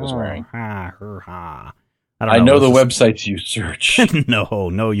all she was wearing. I I know the This is- websites you search.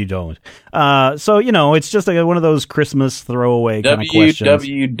 No, you don't. So, it's just one of those Christmas throwaway kind of questions.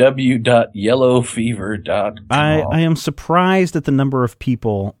 www.yellowfever.com. I am surprised at the number of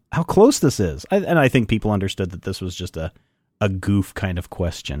people, how close this is. And I think people understood that this was just a goof kind of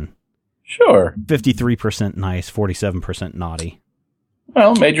question. Sure. 53% nice, 47% naughty.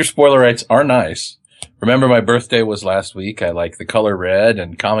 Well, major spoilerites are nice. Remember my birthday was last week. I like the color red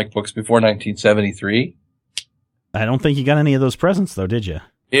and comic books before 1973. I don't think you got any of those presents, though, did you?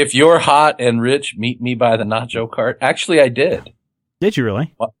 If you're hot and rich, meet me by the nacho cart. Actually, I did. Did you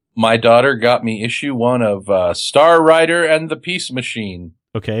really? My daughter got me issue 1 of Star Rider and the Peace Machine.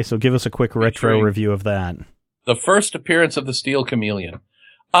 Okay, so give us a quick retro Featuring- review of that. The first appearance of the Steel Chameleon.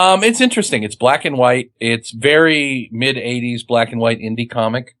 It's interesting. It's black and white. It's very mid-'80s black and white indie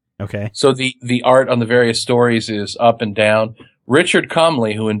comic. Okay. So the art on the various stories is up and down. Richard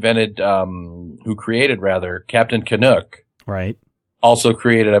Comley, who created Captain Canuck, Right. also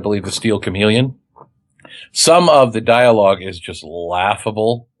created, I believe, the Steel Chameleon. Some of the dialogue is just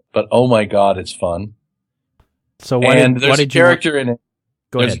laughable, but oh my god, it's fun. So There's a character in it.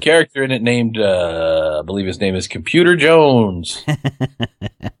 Go There's ahead. a character in it named, I believe his name is Computer Jones.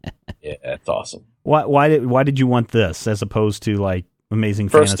 Yeah, that's awesome. Why did you want this as opposed to like Amazing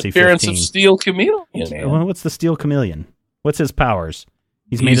First Fantasy appearance 15? of Steel Chameleon, man. Well, what's the Steel Chameleon? What's his powers?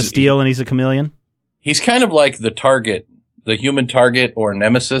 He's made of He's- steel and he's a chameleon? He's kind of like the Target, the human Target or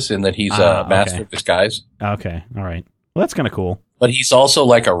Nemesis in that he's a master okay. of disguise. Okay, all right. Well, that's kind of cool. But he's also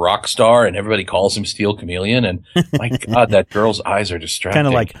like a rock star and everybody calls him Steel Chameleon. And my God, that girl's eyes are distracting. Kind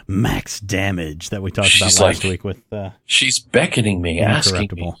of like Max Damage that we talked She's about last like week with she's beckoning me, asking me.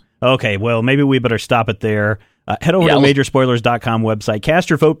 Incorruptible. Okay, well, maybe we better stop it there. Head over Yeah, to the let's- majorspoilers.com website. Cast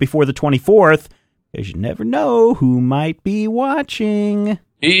your vote before the 24th, because you never know who might be watching.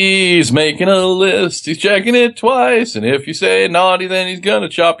 He's making a list. He's checking it twice. And if you say naughty, then he's going to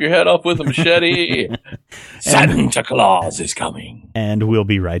chop your head off with a machete. Santa Claus is coming. And we'll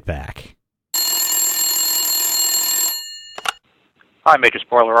be right back. Hi, Major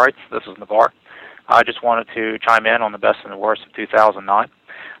Spoiler Rights. This is Navarre. I just wanted to chime in on the best and the worst of 2009.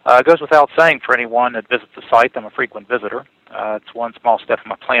 It goes without saying for anyone that visits the site, I'm a frequent visitor. It's one small step in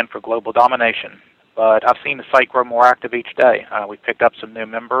my plan for global domination. But I've seen the site grow more active each day. We've picked up some new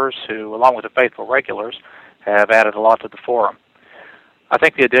members who, along with the faithful regulars, have added a lot to the forum. I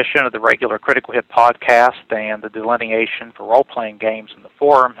think the addition of the regular Critical Hit podcast and the delineation for role-playing games in the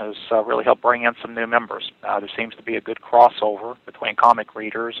forum has really helped bring in some new members. There seems to be a good crossover between comic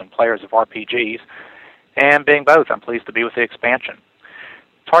readers and players of RPGs, and being both, I'm pleased to be with the expansion.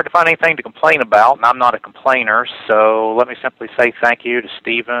 It's hard to find anything to complain about, and I'm not a complainer, so let me simply say thank you to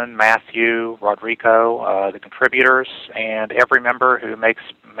Stephen, Matthew, Rodrigo, the contributors, and every member who makes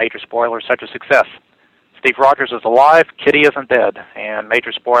Major Spoilers such a success. Steve Rogers is alive, Kitty isn't dead, and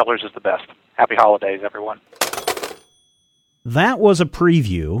Major Spoilers is the best. Happy holidays, everyone. That was a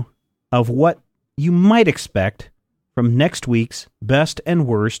preview of what you might expect from next week's Best and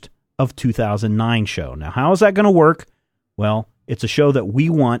Worst of 2009 show. Now, how is that going to work? Well, it's a show that we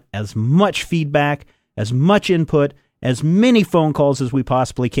want as much feedback, as much input, as many phone calls as we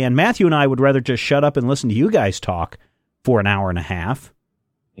possibly can. Matthew and I would rather just shut up and listen to you guys talk for an hour and a half.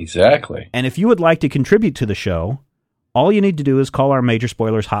 Exactly. And if you would like to contribute to the show, all you need to do is call our Major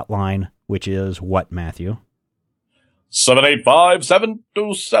Spoilers hotline, which is what, Matthew?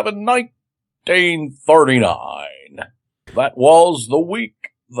 785-727-1939. That was the week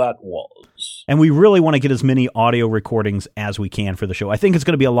that was. And we really want to get as many audio recordings as we can for the show. I think it's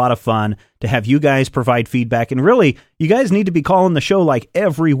going to be a lot of fun to have you guys provide feedback. And really, you guys need to be calling the show like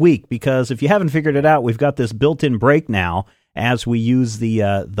every week, because if you haven't figured it out, we've got this built-in break now as we use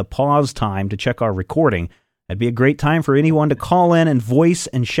the pause time to check our recording. It'd be a great time for anyone to call in and voice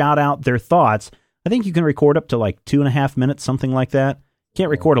and shout out their thoughts. I think you can record up to like 2.5 minutes, something like that. Can't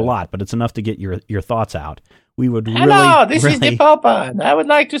record a lot, but it's enough to get your thoughts out. We would Hello, this is the Papa, and I would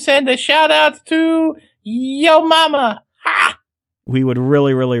like to send a shout out to Yo Mama. Ha! We would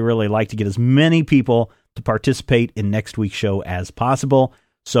really, really, really like to get as many people to participate in next week's show as possible.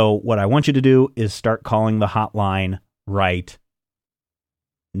 So what I want you to do is start calling the hotline right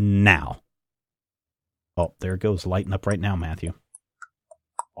now. Oh, there it goes. Lighting up right now, Matthew.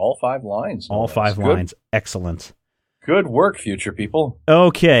 All 5 lines. All 5 lines. Excellent. Good work, future people.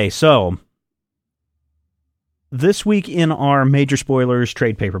 Okay, so this week in our Major Spoilers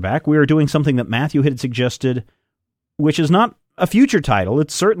trade paperback, we are doing something that Matthew had suggested, which is not a future title.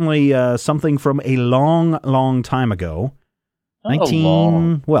 It's certainly something from a long, long time ago.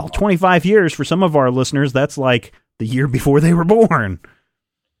 25 years for some of our listeners. That's like the year before they were born.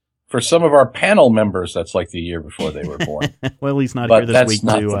 For some of our panel members, that's like the year before they were born. Well, he's not here this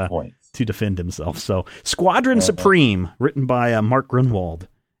week to defend himself. So, Squadron Supreme, written by Mark Grunwald,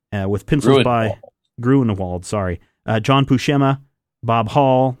 with pencils by Grunewald. John Buscema, Bob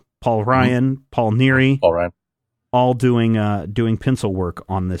Hall, Paul Ryan, Paul Neary, all doing pencil work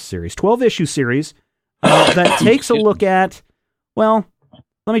on this series. 12-issue series that takes a look at, well,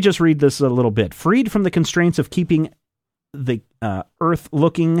 let me just read this a little bit. Freed from the constraints of keeping the Earth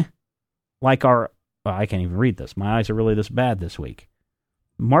looking like our... Well, I can't even read this. My eyes are really this bad this week.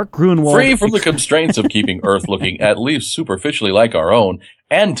 Mark Grunewald... Free from the constraints of keeping Earth looking at least superficially like our own,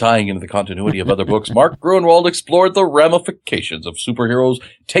 and tying into the continuity of other books, Mark Grunewald explored the ramifications of superheroes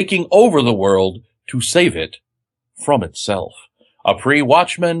taking over the world to save it from itself. A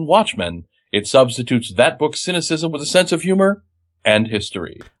pre-Watchmen Watchmen, it substitutes that book's cynicism with a sense of humor and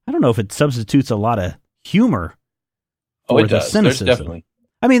history. I don't know if it substitutes a lot of humor. Oh, it does. Cynicism. There's definitely.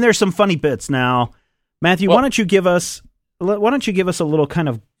 I mean, there's some funny bits now. Matthew, why don't you give us a little kind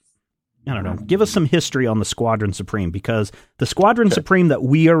of, I don't know, give us some history on the Squadron Supreme, because the Squadron Supreme that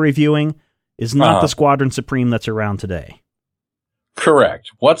we are reviewing is not the Squadron Supreme that's around today. Correct.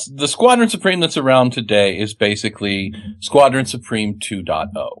 What's the Squadron Supreme that's around today is basically Squadron Supreme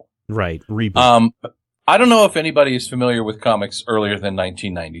 2.0. Right. Reboot. I don't know if anybody is familiar with comics earlier than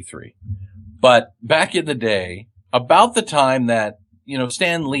 1993, but back in the day, about the time that,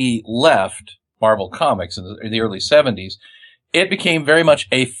 Stan Lee left Marvel Comics in the early 70s, it became very much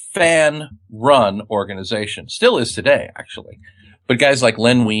a fan-run organization. Still is today, actually. But guys like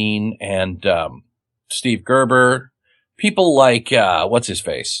Len Wein and Steve Gerber, people like,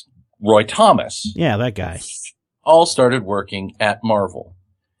 what's-his-face? Roy Thomas. Yeah, that guy. All started working at Marvel.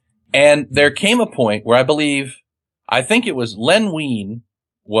 And there came a point where I think it was Len Wein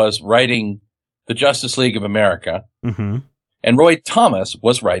was writing the Justice League of America, and Roy Thomas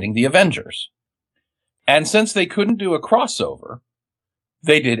was writing the Avengers. And since they couldn't do a crossover,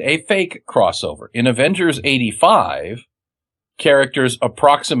 they did a fake crossover. In Avengers 85, characters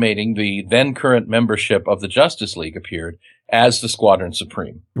approximating the then current membership of the Justice League appeared as the Squadron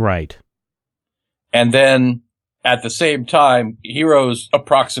Supreme. Right. And then at the same time, heroes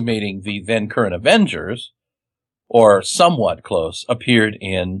approximating the then current Avengers, or somewhat close, appeared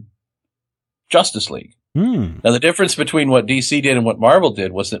in Justice League. Now, the difference between what DC did and what Marvel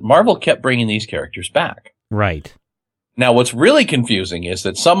did was that Marvel kept bringing these characters back. Right. Now, what's really confusing is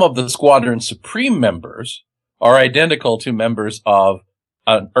that some of the Squadron Supreme members are identical to members of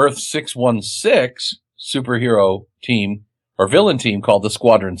an Earth 616 superhero team or villain team called the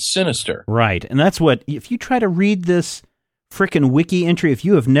Squadron Sinister. Right. And that's what, if you try to read this frickin' wiki entry, if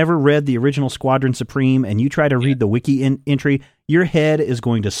you have never read the original Squadron Supreme and you try to read the wiki entry, your head is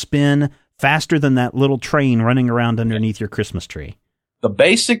going to spin faster than that little train running around underneath your Christmas tree. The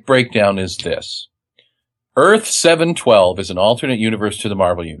basic breakdown is this. Earth 712 is an alternate universe to the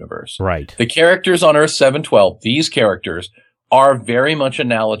Marvel Universe. Right. The characters on Earth 712, these characters, are very much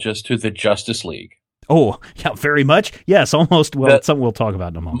analogous to the Justice League. Oh, yeah, very much. Yes, almost. Well, it's something we'll talk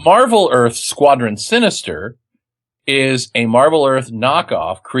about in a moment. Marvel Earth Squadron Sinister is a Marvel Earth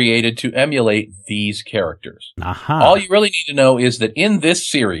knockoff created to emulate these characters. Aha. All you really need to know is that in this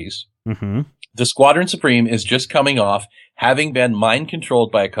series, the Squadron Supreme is just coming off having been mind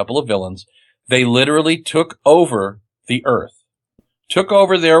controlled by a couple of villains. They literally took over the Earth, took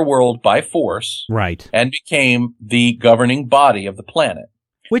over their world by force, right, and became the governing body of the planet.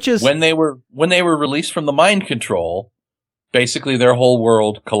 Which is when they were released from the mind control, basically their whole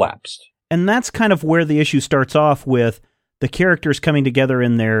world collapsed. And that's kind of where the issue starts off with the characters coming together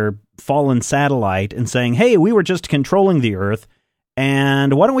in their fallen satellite and saying, "Hey, we were just controlling the Earth,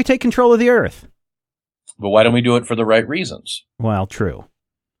 and why don't we take control of the Earth?" But why don't we do it for the right reasons? Well, true.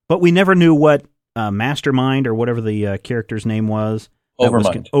 But we never knew what Mastermind or whatever the character's name was.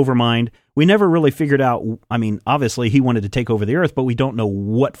 Overmind. We never really figured out. I mean, obviously he wanted to take over the Earth, but we don't know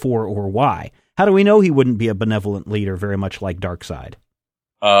what for or why. How do we know he wouldn't be a benevolent leader, very much like Darkseid?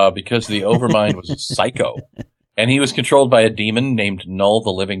 Because the Overmind was a psycho. And he was controlled by a demon named Null, the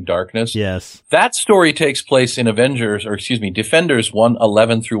Living Darkness. Yes. That story takes place in Defenders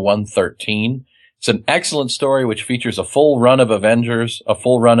 111 through 113. It's an excellent story which features a full run of Avengers, a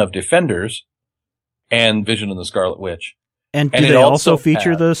full run of Defenders, and Vision and the Scarlet Witch. And do they also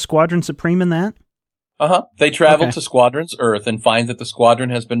feature the Squadron Supreme in that? Uh-huh. They travel to Squadron's Earth and find that the Squadron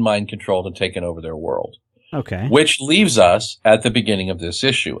has been mind-controlled and taken over their world. Okay. Which leaves us at the beginning of this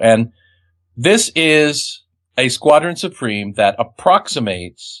issue. And this is a Squadron Supreme that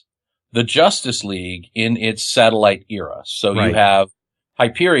approximates the Justice League in its satellite era. So you have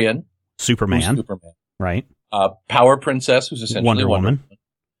Hyperion. Superman. Right. Power Princess, who's essentially Wonder Woman.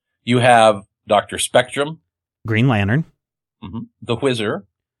 You have Dr. Spectrum. Green Lantern. The Whizzer.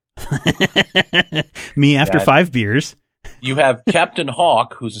 Me after 5 beers. You have Captain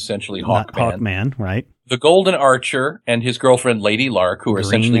Hawk, who's essentially Hawkman. Hawkman, right. The Golden Archer and his girlfriend Lady Lark, who are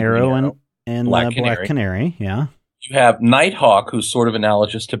essentially Green Arrow and Black Canary, yeah. You have Nighthawk, who's sort of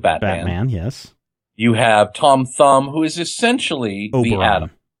analogous to Batman. Batman, yes. You have Tom Thumb, who is essentially the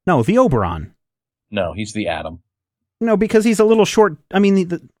Atom. No, the Oberon. No, he's the Atom. No, because he's a little short. I mean,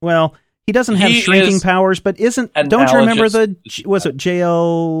 he doesn't have shrinking powers, but don't you remember was it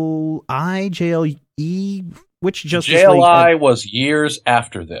JLE? Which Justice League? JLI was years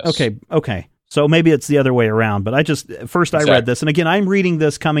after this. Okay. So maybe it's the other way around, but I read this, and again, I'm reading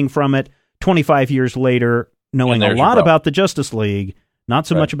this coming from it 25 years later, knowing a lot about the Justice League, not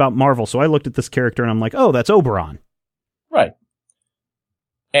so much about Marvel. So I looked at this character and I'm like, oh, that's Oberon. Right.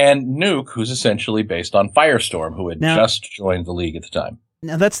 And Nuke, who's essentially based on Firestorm, who had just joined the League at the time.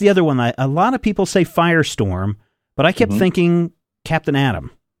 Now, that's the other one. A lot of people say Firestorm, but I kept thinking Captain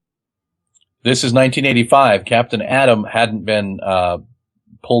Atom. This is 1985. Captain Atom hadn't been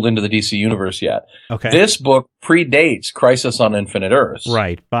pulled into the DC universe yet. Okay. This book predates Crisis on Infinite Earths.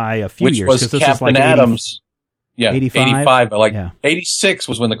 Right, by a few years. Which was Captain Atom's... 85? 86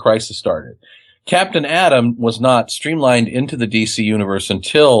 was when the Crisis started. Captain Atom was not streamlined into the DC universe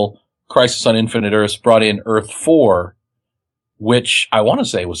until Crisis on Infinite Earths brought in Earth 4, which I want to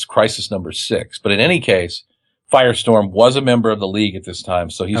say was Crisis number 6. But in any case, Firestorm was a member of the League at this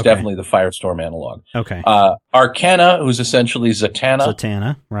time, so he's definitely the Firestorm analog. Okay. Arcana, who's essentially Zatanna.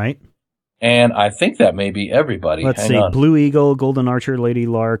 Zatanna, right. And I think that may be everybody. Let's see. Blue Eagle, Golden Archer, Lady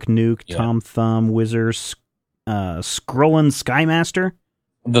Lark, Nuke, Tom Thumb, Whizzer, Skrullan Skymaster.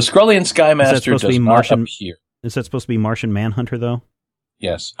 The Skrullian Skymaster does not appear. Is that supposed to be Martian Manhunter, though?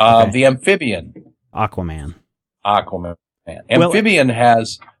 Yes. The Amphibian. Aquaman. Amphibian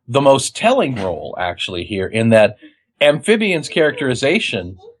has the most telling role, actually, here, in that Amphibian's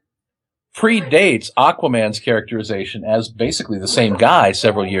characterization predates Aquaman's characterization as basically the same guy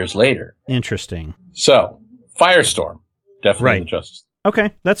several years later. Interesting. So, Firestorm. Definitely the Justice.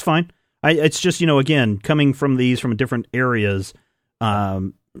 Okay, that's fine. It's just, again, coming from different areas,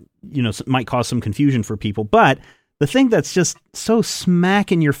 might cause some confusion for people. But the thing that's just so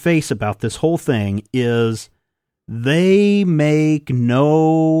smack in your face about this whole thing is they make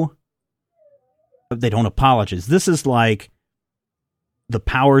no They don't apologize. This is like the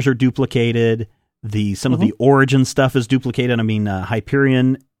powers are duplicated. Some of the origin stuff is duplicated. I mean,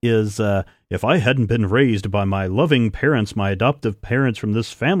 Hyperion is, if I hadn't been raised by my loving parents, my adoptive parents from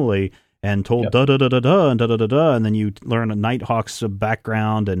this family, and told da-da-da-da-da and da-da-da-da, and then you learn a Nighthawk's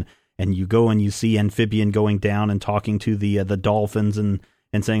background, and you go and you see Amphibian going down and talking to the dolphins and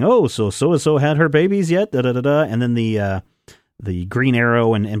saying, oh, so-and-so had her babies yet, da-da-da-da, and then the Green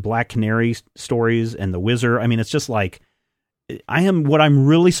Arrow and Black Canary stories and the Wizard. I mean, it's just like, what I'm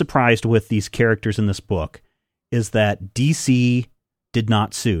really surprised with these characters in this book is that DC did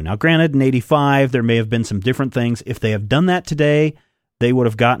not sue. Now, granted, in 85, there may have been some different things. If they have done that today, they would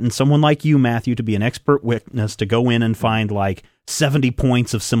have gotten someone like you, Matthew, to be an expert witness to go in and find like 70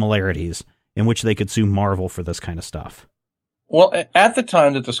 points of similarities in which they could sue Marvel for this kind of stuff. Well, at the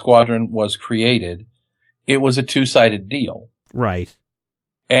time that the Squadron was created, it was a two-sided deal. Right.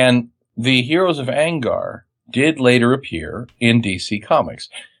 And the Heroes of Angar did later appear in DC Comics.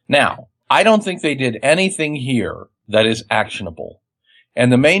 Now, I don't think they did anything here that is actionable. And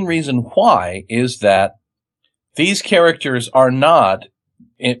the main reason why is that these characters are not,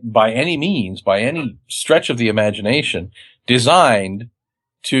 by any means, by any stretch of the imagination, designed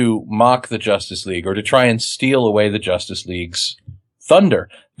to mock the Justice League or to try and steal away the Justice League's thunder.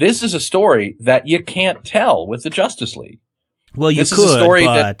 This is a story that you can't tell with the Justice League. Well, you this could, is a story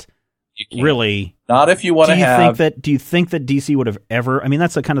but that really, not if you want to have. Do you think that DC would have ever? I mean,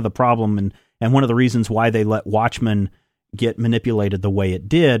 that's kind of the problem, and one of the reasons why they let Watchmen get manipulated the way it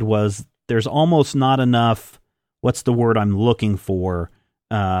did was there's almost not enough. What's the word I'm looking for?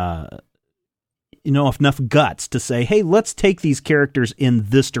 Enough guts to say, hey, let's take these characters in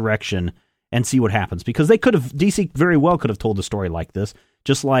this direction and see what happens. Because DC very well could have told a story like this,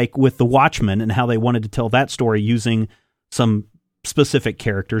 just like with the Watchmen and how they wanted to tell that story using some specific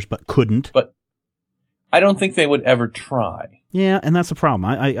characters, but couldn't. But I don't think they would ever try. Yeah, and that's the problem.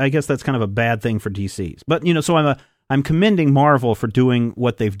 I guess that's kind of a bad thing for DC's. But, so I'm commending Marvel for doing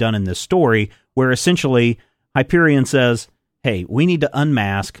what they've done in this story, where essentially Hyperion says, hey, we need to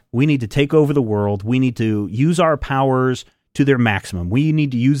unmask, we need to take over the world, we need to use our powers to their maximum. We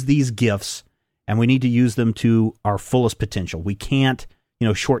need to use these gifts, and we need to use them to our fullest potential. We can't,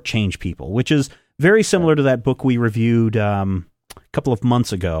 shortchange people, which is very similar to that book we reviewed a couple of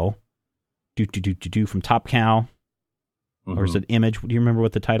months ago, from Top Cow, or is it Image? Do you remember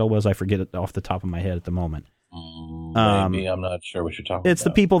what the title was? I forget it off the top of my head at the moment. Maybe, I'm not sure what you're talking about. It's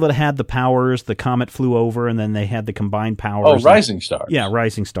the people that had the powers, the comet flew over, and then they had the combined powers. Oh, Rising Stars. Yeah,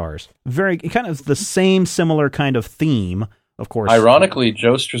 Rising Stars. Very, kind of the same similar kind of theme, of course. Ironically,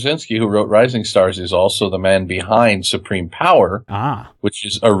 Joe Straczynski, who wrote Rising Stars, is also the man behind Supreme Power, which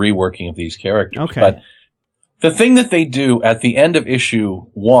is a reworking of these characters. Okay. But the thing that they do at the end of issue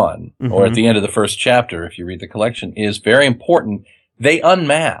 1, or at the end of the first chapter, if you read the collection, is very important. They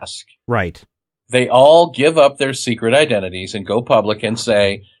unmask. Right. They all give up their secret identities and go public and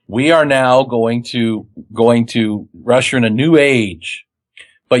say, we are now going to usher in a new age.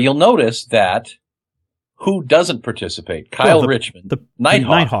 But you'll notice that who doesn't participate? Kyle Richmond, the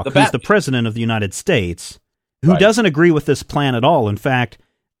Nighthawk, who's the president of the United States, who doesn't agree with this plan at all. In fact,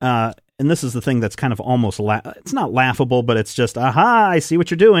 and this is the thing that's kind of almost, it's not laughable, but it's just, I see what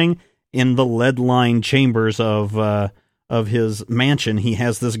you're doing. In the lead-lined chambers of his mansion, he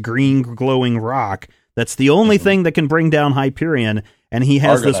has this green glowing rock that's the only thing that can bring down Hyperion, and he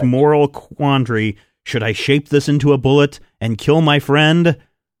has this moral quandary. Should I shape this into a bullet and kill my friend?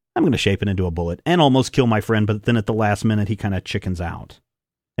 I'm going to shape it into a bullet and almost kill my friend, but then at the last minute he kind of chickens out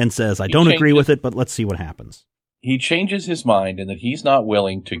and says, I don't agree with it, but let's see what happens. He changes his mind in that he's not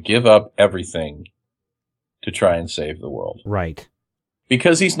willing to give up everything to try and save the world. Right.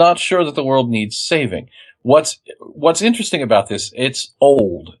 Because he's not sure that the world needs saving. What's interesting about this, it's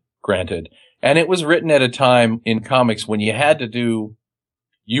old, granted, and it was written at a time in comics when you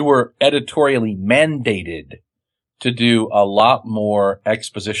were editorially mandated to do a lot more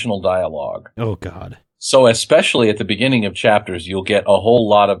expositional dialogue. Oh, God. So especially at the beginning of chapters, you'll get a whole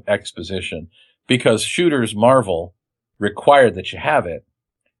lot of exposition because Shooter's Marvel required that you have it.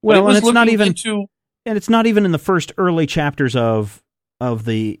 Well, and it's not even in the first early chapters of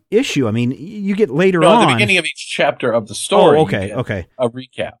the issue. I mean, you get later on. At the beginning of each chapter of the story. Oh, okay. A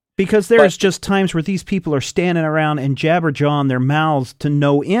recap. Because there's just times where these people are standing around and jabberjawing their mouths to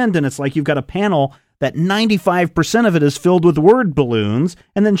no end, and it's like you've got a panel that 95% of it is filled with word balloons,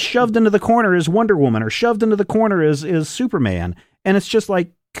 and then shoved into the corner is Wonder Woman, or shoved into the corner is Superman. And it's just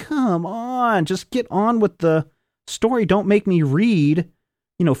like, come on, just get on with the story. Don't make me read,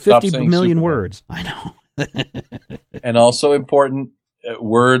 50 million words. I know. And also important,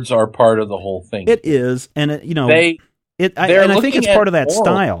 words are part of the whole thing. It is, and I think it's part of that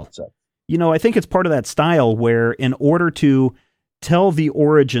style. I think it's part of that style where, in order to tell the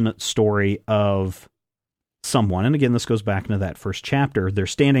origin story of someone, and again, this goes back into that first chapter, they're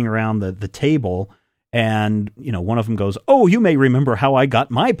standing around the table, and one of them goes, "Oh, you may remember how I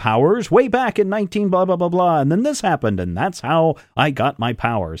got my powers way back in 19 blah blah blah blah, and then this happened, and that's how I got my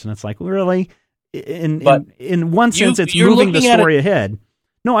powers." And it's like, really, in one sense, it's moving the story ahead.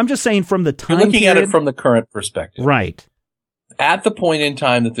 No, I'm just saying from the time you're looking period, at it from the current perspective, right? At the point in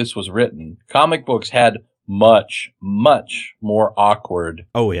time that this was written, comic books had much, much more awkward.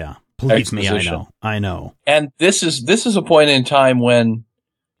 Oh yeah, believe me, I know. And this is a point in time when,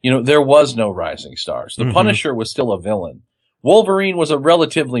 there was no rising stars. The Punisher was still a villain. Wolverine was a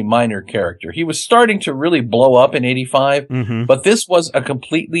relatively minor character. He was starting to really blow up in 85, but this was a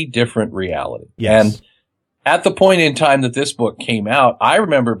completely different reality. Yes. And at the point in time that this book came out, I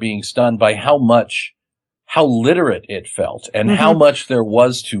remember being stunned by how literate it felt, and how much there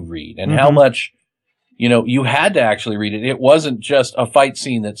was to read, and how much, you had to actually read it. It wasn't just a fight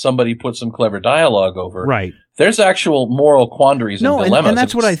scene that somebody put some clever dialogue over. Right. There's actual moral quandaries and dilemmas. And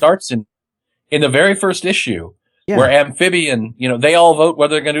that's what it starts in the very first issue, where Amphibian, they all vote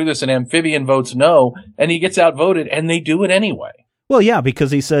whether they're going to do this, and Amphibian votes no, and he gets outvoted, and they do it anyway. Well, yeah,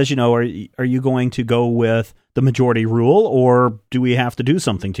 because he says, are you going to go with the majority rule, or do we have to do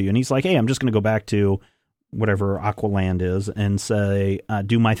something to you? And he's like, hey, I'm just going to go back to whatever Aqualand is and say,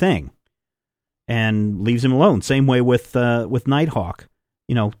 do my thing, and leaves him alone. Same way with Nighthawk.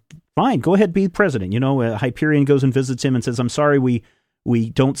 Fine, go ahead, be president. Hyperion goes and visits him and says, I'm sorry, we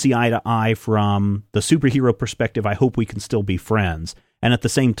don't see eye to eye from the superhero perspective. I hope we can still be friends. And at the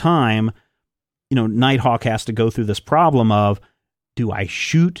same time, Nighthawk has to go through this problem of, do I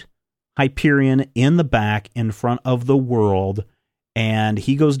shoot Hyperion in the back in front of the world, and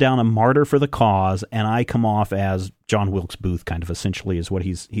he goes down a martyr for the cause, and I come off as John Wilkes Booth, kind of essentially is what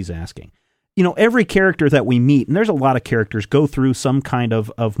he's asking. Every character that we meet, and there's a lot of characters, go through some kind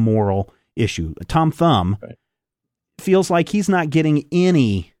of moral issue. Tom Thumb feels like he's not getting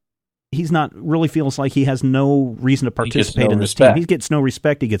feels like he has no reason to participate in this team. He gets no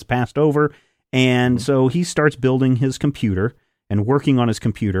respect. He gets passed over. And so he starts building his computer and working on his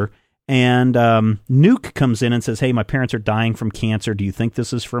computer. And Nuke comes in and says, hey, my parents are dying from cancer. Do you think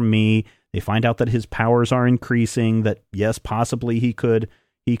this is from me? They find out that his powers are increasing, that, yes, possibly he could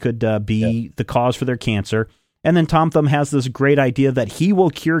be the cause for their cancer. And then Tom Thumb has this great idea that he will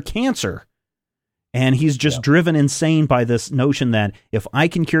cure cancer. And he's just driven insane by this notion that if I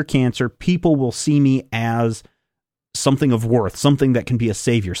can cure cancer, people will see me as something of worth, something that can be a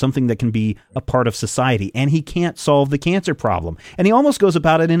savior, something that can be a part of society. And he can't solve the cancer problem. And he almost goes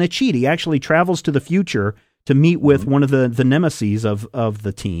about it in a cheat. He actually travels to the future to meet with one of the nemeses of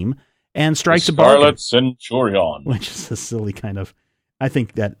the team and strikes a bargain. Scarlet Centurion. Which is a silly kind of, I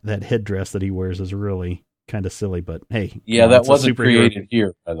think that headdress that he wears is really kind of silly, but hey. Yeah, that wasn't created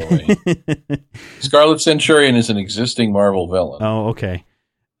here, by the way. Scarlet Centurion is an existing Marvel villain. Oh, okay.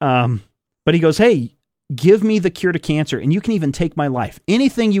 But he goes, hey, give me the cure to cancer, and you can even take my life.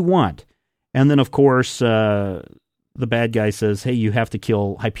 Anything you want. And then, of course, the bad guy says, hey, you have to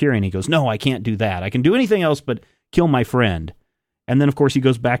kill Hyperion. He goes, no, I can't do that. I can do anything else but kill my friend. And then, of course, he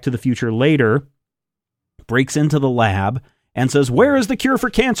goes back to the future later, breaks into the lab, and says, where is the cure for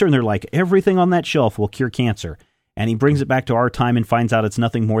cancer? And they're like, everything on that shelf will cure cancer. And he brings it back to our time and finds out it's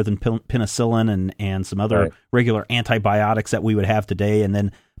nothing more than penicillin and some other regular antibiotics that we would have today, and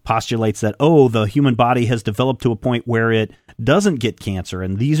then postulates that, the human body has developed to a point where it doesn't get cancer,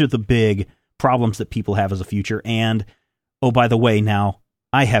 and these are the big problems that people have as a future. And, by the way, now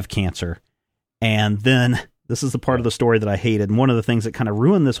I have cancer. And then this is the part of the story that I hated, and one of the things that kind of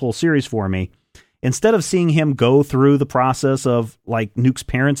ruined this whole series for me. Instead of seeing him go through the process of like Nuke's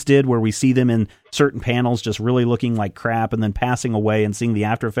parents did, where we see them in certain panels just really looking like crap and then passing away and seeing the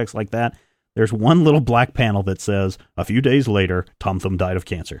after effects like that, there's one little black panel that says, a few days later, Tom Thumb died of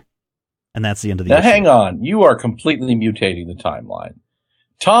cancer. And that's the end of the issue. Hang on. You are completely mutating the timeline.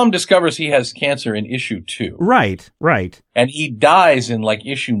 Tom discovers he has cancer in issue 2. Right. And he dies in like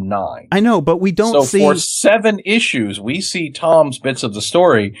issue 9. I know, but we don't see... So for 7 issues, we see Tom's bits of the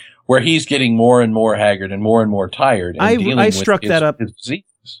story where he's getting more and more haggard and more tired and dealing with his disease.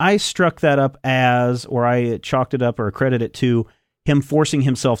 I struck that up as, or I chalked it up or credited it to him forcing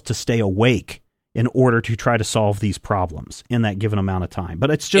himself to stay awake in order to try to solve these problems in that given amount of time.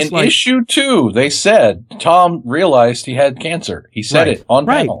 But it's just in issue 2, they said Tom realized he had cancer. He said it on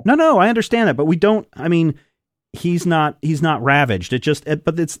panel. No, I understand that, but we don't. I mean, he's not ravaged.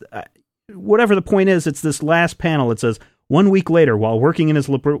 But it's whatever the point is. It's this last panel. It says, 1 week later, while working in his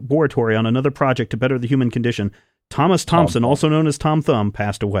laboratory on another project to better the human condition, Thomas Thompson, also known as Tom Thumb,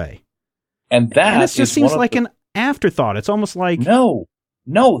 passed away. And it just seems like an afterthought. It's almost like... No,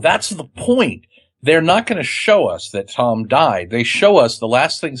 that's the point. They're not going to show us that Tom died. They show us the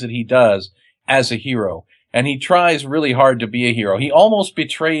last things that he does as a hero. And he tries really hard to be a hero. He almost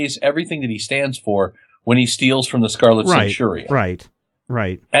betrays everything that he stands for when he steals from the Scarlet Centurion. Right.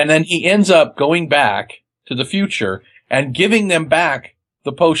 And then he ends up going back to the future and giving them back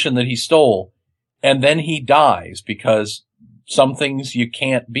the potion that he stole. And then he dies because some things you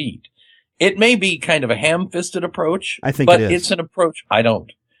can't beat. It may be kind of a ham-fisted approach, I think but it is. It's an approach I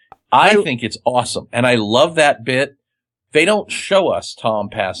don't. I think it's awesome. And I love that they don't show us Tom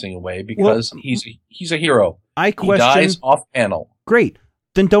passing away because he's a hero. I question. He dies off panel. Great.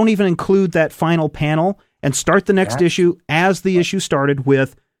 Then don't even include that final panel and start the next issue as the issue started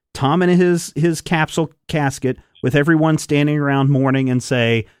with Tom in his capsule casket with everyone standing around mourning and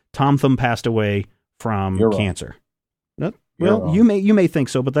say, Tom Thumb passed away from cancer. Well, you may think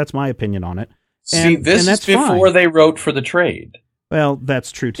so, but that's my opinion on it. See, this is before they wrote for the trade. Well,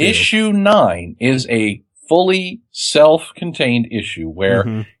 that's true too. Issue 9 is a fully self-contained issue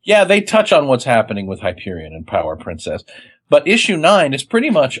where, they touch on what's happening with Hyperion and Power Princess. But issue 9 is pretty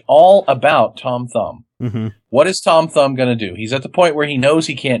much all about Tom Thumb. Mm-hmm. What is Tom Thumb going to do? He's at the point where he knows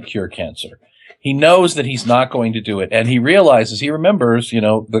he can't cure cancer. He knows that he's not going to do it. And he remembers,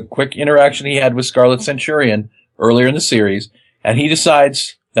 the quick interaction he had with Scarlet Centurion earlier in the series. And he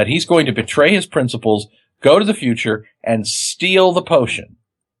decides that he's going to betray his principles, go to the future, and steal the potion.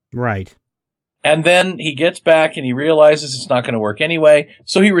 Right. And then he gets back and he realizes it's not going to work anyway.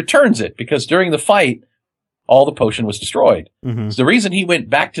 So he returns it because during the fight, all the potion was destroyed. Mm-hmm. So the reason he went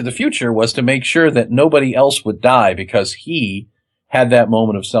back to the future was to make sure that nobody else would die because he had that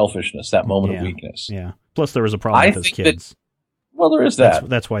moment of selfishness, that moment of weakness. Yeah. Plus there was a problem with his kids. There is that.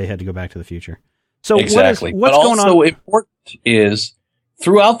 That's why he had to go back to the future. So exactly. what's going on? But also important is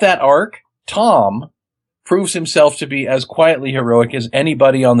throughout that arc, Tom proves himself to be as quietly heroic as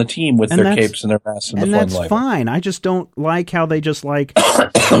anybody on the team with their capes and their masks and the fun life. And that's fine. I just don't like how they just like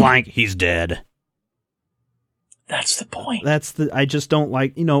he's dead. That's the point. I just don't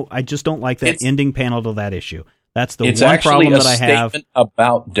like that ending panel to that issue. That's the it's one actually problem a that I have. Statement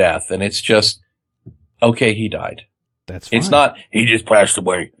about death, and it's just, okay, he died. That's fine. It's not, he just passed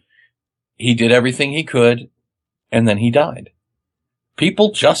away. He did everything he could, and then he died.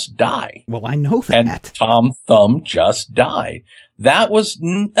 People just die. Well, I know that. And Tom Thumb just died. That was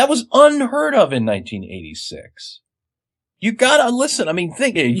unheard of in 1986. You gotta listen. I mean,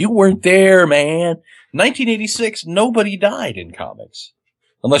 you weren't there, man. 1986, nobody died in comics.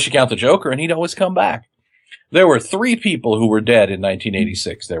 Unless you count the Joker, and he'd always come back. There were 3 people who were dead in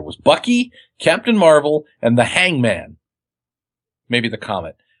 1986. There was Bucky, Captain Marvel, and the Hangman. Maybe the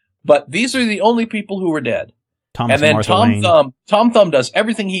Comet. But these are the only people who were dead. Thomas and then and Tom Thumb does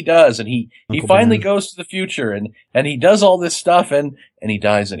everything he does, and he finally goes to the future, and he does all this stuff, and he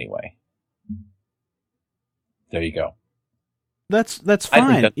dies anyway. There you go. That's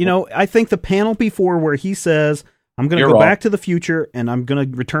fine. I think the panel before where he says, I'm going to go back to the future, and I'm going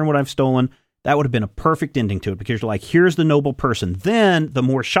to return what I've stolen, that would have been a perfect ending to it, because you're like, here's the noble person. Then the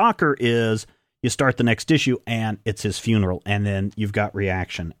more shocker is you start the next issue, and it's his funeral, and then you've got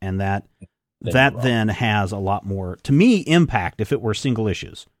reaction, and that then has a lot more, to me, impact if it were single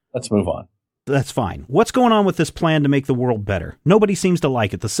issues. Let's move on. That's fine. What's going on with this plan to make the world better? Nobody seems to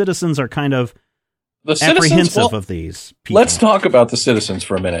like it. The citizens are kind of apprehensive of these people. Let's talk about the citizens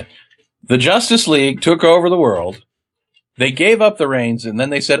for a minute. The Justice League took over the world. They gave up the reins, and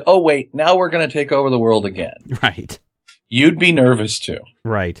then they said, oh, wait, now we're going to take over the world again. Right. You'd be nervous, too.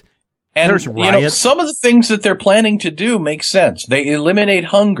 Right. And there's riots. Some of the things that they're planning to do make sense. They eliminate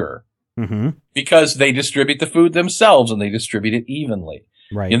hunger. Mm-hmm. Because they distribute the food themselves and they distribute it evenly.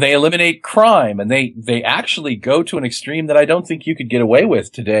 Right. And they eliminate crime, and they actually go to an extreme that I don't think you could get away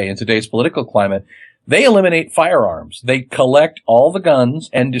with today in today's political climate. They eliminate firearms. They collect all the guns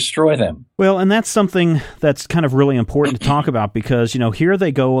and destroy them. Well, and that's something that's kind of really important to talk about because, here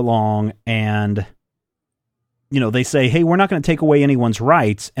they go along and, they say, hey, we're not going to take away anyone's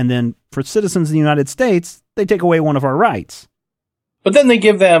rights. And then for citizens in the United States, they take away one of our rights. But then they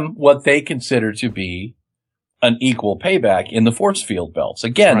give them what they consider to be an equal payback in the force field belts.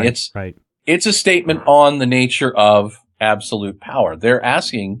 Again, it's a statement on the nature of absolute power. They're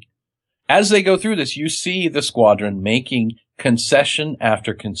asking, as they go through this, you see the squadron making concession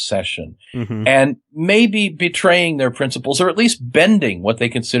after concession and maybe betraying their principles or at least bending what they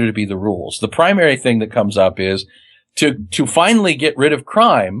consider to be the rules. The primary thing that comes up is to finally get rid of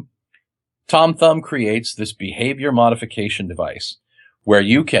crime. Tom Thumb creates this behavior modification device where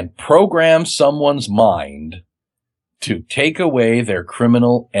you can program someone's mind to take away their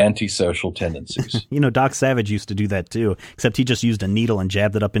criminal antisocial tendencies. Doc Savage used to do that too, except he just used a needle and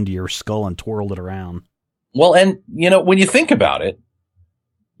jabbed it up into your skull and twirled it around. Well, and, when you think about it,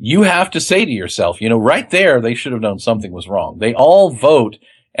 you have to say to yourself, right there, they should have known something was wrong. They all vote,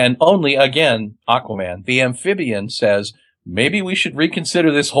 and only, again, Aquaman, the amphibian, says, maybe we should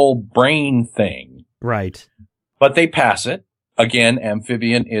reconsider this whole brain thing. Right. But they pass it. Again,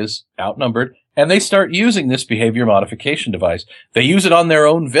 amphibian is outnumbered. And they start using this behavior modification device. They use it on their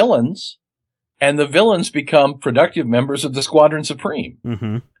own villains, and the villains become productive members of the Squadron Supreme.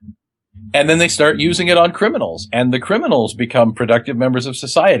 Mm-hmm. And then they start using it on criminals, and the criminals become productive members of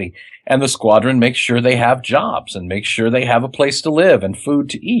society. And the Squadron makes sure they have jobs and makes sure they have a place to live and food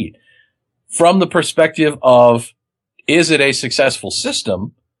to eat. From the perspective of, is it a successful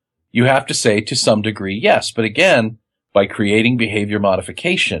system? You have to say to some degree, yes. But again, by creating behavior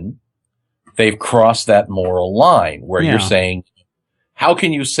modification, they've crossed that moral line where you're saying, how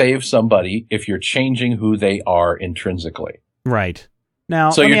can you save somebody if you're changing who they are intrinsically? Right.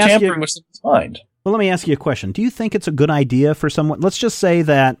 Now, so you're tampering with someone's mind. Well, let me ask you a question. Do you think it's a good idea for someone? Let's just say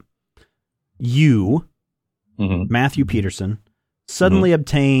that you, Matthew Peterson, suddenly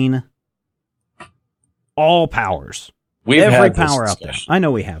obtain all powers. Every power out there. I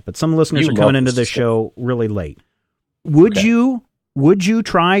know we have, but some listeners are coming into this show really late. Would you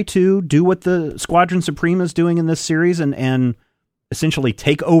try to do what the Squadron Supreme is doing in this series and essentially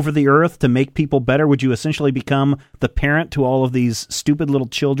take over the Earth to make people better? Would you essentially become the parent to all of these stupid little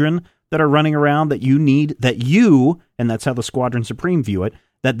children that are running around that you, and that's how the Squadron Supreme view it,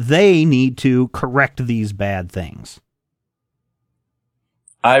 that they need to correct these bad things?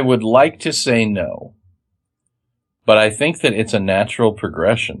 I would like to say no, but I think that it's a natural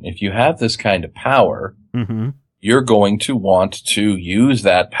progression. If you have this kind of power, you're going to want to use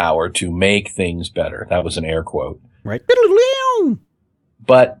that power to make things better. That was an air quote. Right.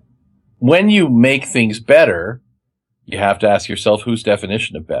 But when you make things better, you have to ask yourself whose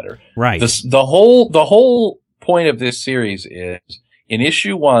definition of better. Right. The whole point of this series is in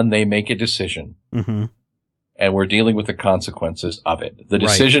issue 1, they make a decision. And we're dealing with the consequences of it. The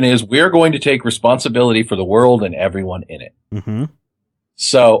decision is we're going to take responsibility for the world and everyone in it.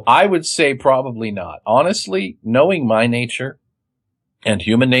 So I would say probably not. Honestly, knowing my nature and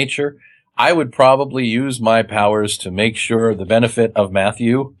human nature, I would probably use my powers to make sure the benefit of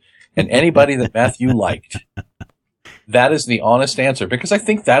Matthew and anybody that Matthew liked. That is the honest answer, because I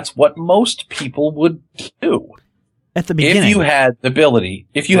think that's what most people would do. At the beginning. If you had the ability,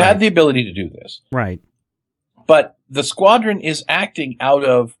 to do this. Right. But the Squadron is acting out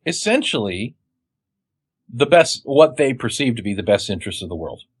of essentially the best, what they perceive to be the best interests of the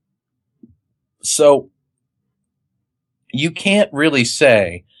world. So you can't really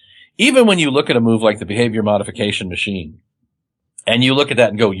say, even when you look at a move like the behavior modification machine, and you look at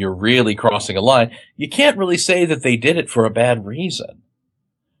that and go, you're really crossing a line, you can't really say that they did it for a bad reason.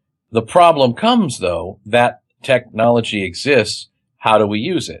 The problem comes, though, that technology exists. How do we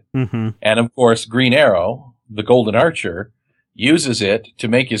use it? And of course, Green Arrow, the Golden Archer, uses it to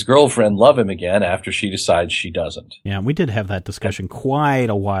make his girlfriend love him again after she decides she doesn't. Yeah, we did have that discussion quite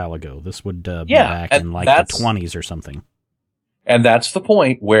a while ago. This would be back in like the 20s or something. And that's the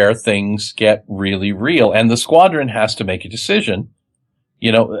point where things get really real. And the Squadron has to make a decision.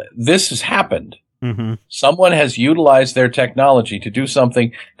 This has happened. Someone has utilized their technology to do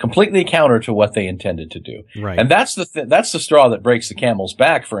something completely counter to what they intended to do. Right. And that's the straw that breaks the camel's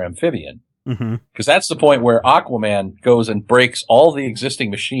back for Amphibian. Because that's the point where Aquaman goes and breaks all the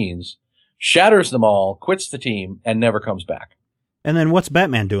existing machines, shatters them all, quits the team, and never comes back. And then what's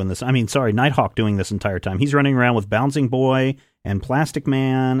Batman doing this? Nighthawk doing this entire time. He's running around with Bouncing Boy and Plastic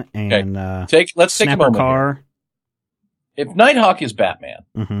Man and let's take a moment Car. Here. If Nighthawk is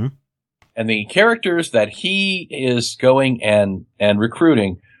Batman, and the characters that he is going and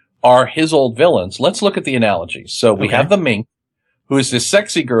recruiting are his old villains, let's look at the analogies. So we have the Mink, who is this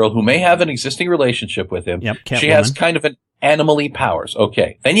sexy girl who may have an existing relationship with him. Yep, she has kind of an animal-y powers.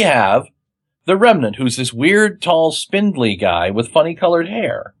 Okay. Then you have the Remnant, who's this weird, tall, spindly guy with funny colored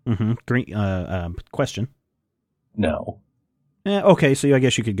hair. Green, question. No. Okay, so I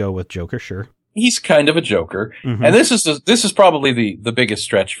guess you could go with Joker, sure. He's kind of a Joker. And this is probably the biggest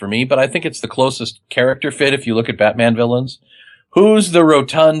stretch for me, but I think it's the closest character fit if you look at Batman villains. Who's the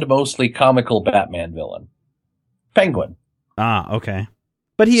rotund, mostly comical Batman villain? Penguin. Ah, okay.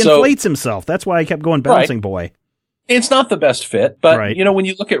 But he inflates himself. That's why I kept going Bouncing Boy. It's not the best fit, but when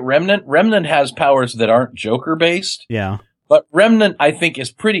you look at Remnant has powers that aren't Joker-based. Yeah. But Remnant, I think,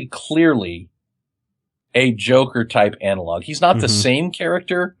 is pretty clearly a Joker type analog. He's not the same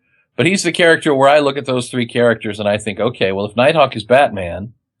character, but he's the character where I look at those three characters and I think, okay, well, if Nighthawk is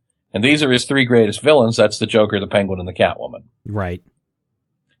Batman and these are his three greatest villains, that's the Joker, the Penguin, and the Catwoman. Right.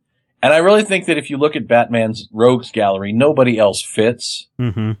 And I really think that if you look at Batman's rogues gallery, nobody else fits.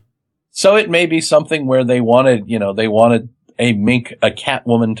 Mm-hmm. So it may be something where they wanted a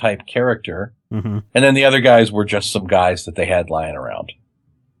Catwoman type character. Mm-hmm. And then the other guys were just some guys that they had lying around.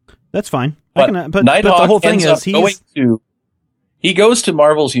 That's fine. But Nighthawk the whole thing is he goes to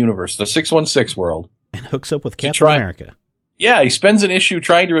Marvel's universe, the 616 world. And hooks up with Captain America. Yeah, he spends an issue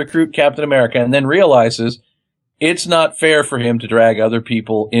trying to recruit Captain America and then realizes it's not fair for him to drag other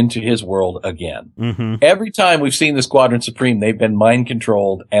people into his world again. Mm-hmm. Every time we've seen the Squadron Supreme, they've been mind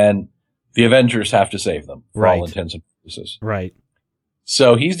controlled and the Avengers have to save them for all intents and purposes. Right.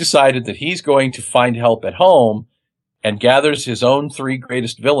 So he's decided that he's going to find help at home and gathers his own three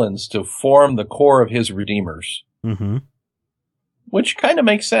greatest villains to form the core of his Redeemers. Mm-hmm. Which kind of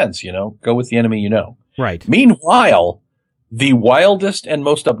makes sense, go with the enemy you know. Right. Meanwhile, the wildest and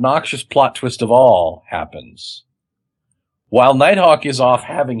most obnoxious plot twist of all happens. While Nighthawk is off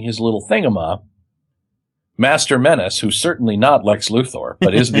having his little thingama, Master Menace, who's certainly not Lex Luthor,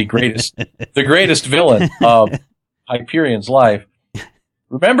 but is the greatest villain of Hyperion's life.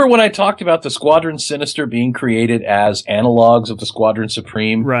 Remember when I talked about the Squadron Sinister being created as analogs of the Squadron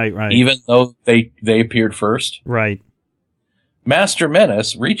Supreme? Right. Even though they appeared first? Right. Master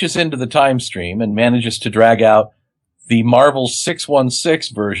Menace reaches into the time stream and manages to drag out the Marvel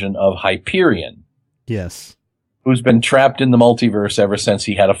 616 version of Hyperion. Yes. Who's been trapped in the multiverse ever since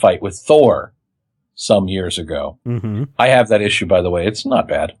he had a fight with Thor some years ago. Mm-hmm. I have that issue, by the way. It's not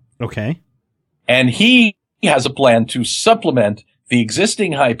bad. Okay. And he has a plan to supplement the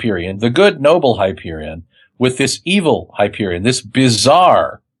existing Hyperion, the good, noble Hyperion, with this evil Hyperion, this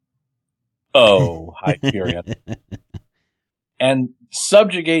bizarre Hyperion, and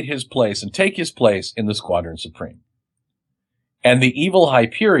subjugate his place and take his place in the Squadron Supreme. And the evil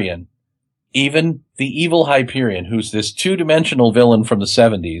Hyperion, even the evil Hyperion, who's this two-dimensional villain from the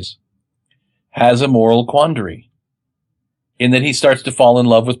 70s, has a moral quandary in that he starts to fall in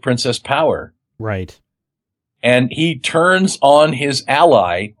love with Princess Power. Right. And he turns on his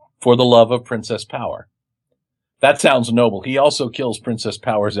ally for the love of Princess Power. That sounds noble. He also kills Princess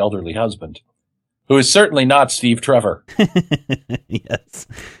Power's elderly husband, who is certainly not Steve Trevor. Yes.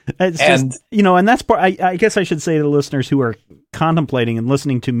 It's just, and that's part, I guess I should say to the listeners who are contemplating and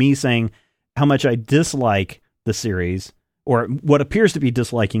listening to me saying how much I dislike the series, or what appears to be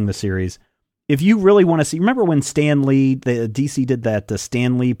disliking the series. If you really want to see, remember when Stan Lee, the DC did that,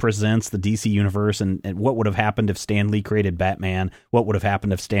 Stan Lee Presents the DC Universe, and what would have happened if Stan Lee created Batman? What would have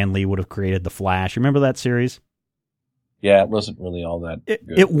happened if Stan Lee would have created The Flash? Remember that series? Yeah, it wasn't really all that good.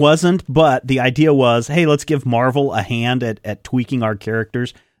 It wasn't, but the idea was, hey, let's give Marvel a hand at tweaking our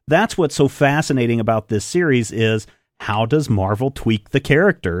characters. That's what's so fascinating about this series is, how does Marvel tweak the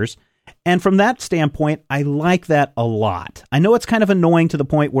characters? And from that standpoint, I like that a lot. I know it's kind of annoying to the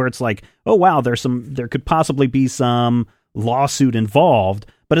point where it's like, oh, wow, there could possibly be some lawsuit involved.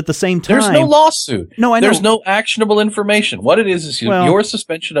 But at the same time, there's no lawsuit. No, I know. There's no actionable information. What it is your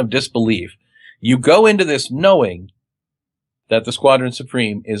suspension of disbelief. You go into this knowing that the Squadron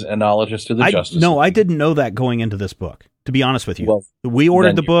Supreme is analogous to the Justice League. No, I didn't know that going into this book, to be honest with you. Well, we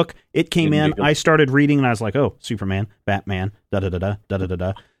ordered the book. It came in. I started reading, and I was like, oh, Superman, Batman, da-da-da-da,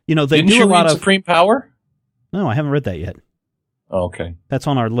 da-da-da-da. They Didn't do a lot of Supreme Power? No, I haven't read that yet. Oh, okay. That's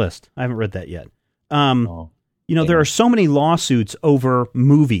on our list. I haven't read that yet. There are so many lawsuits over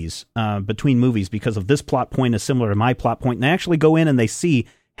movies, between movies, because of this plot point is similar to my plot point, and they actually go in and they see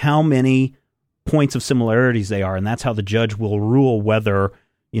how many points of similarities they are, and that's how the judge will rule whether,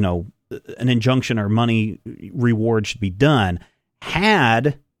 an injunction or money reward should be done.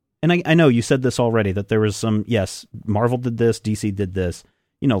 And I know you said this already, that there was some, yes, Marvel did this, DC did this.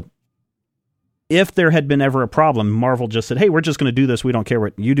 If there had been ever a problem, Marvel just said, hey, we're just going to do this. We don't care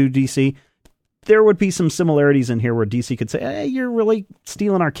what you do, DC. There would be some similarities in here where DC could say, hey, you're really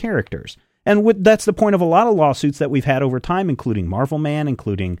stealing our characters. And that's the point of a lot of lawsuits that we've had over time, including Marvel Man,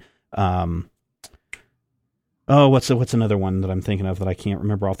 including, what's another one that I'm thinking of that I can't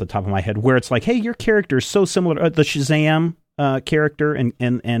remember off the top of my head, where it's like, hey, your character is so similar. The Shazam character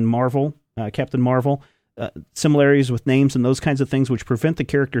and Marvel, Captain Marvel, similarities with names and those kinds of things, which prevent the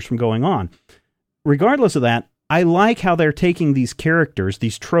characters from going on. Regardless of that, I like how they're taking these characters,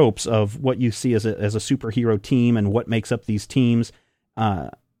 these tropes of what you see as a superhero team and what makes up these teams,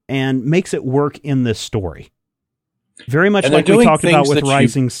 and makes it work in this story. Very much like we talked about with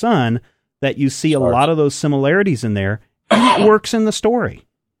Rising Sun, that you see a lot of those similarities in there, and it works in the story.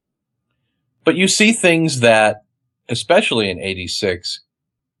 But you see things that, especially in 86,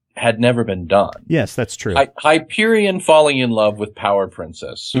 had never been done. Yes, that's true. Hyperion falling in love with Power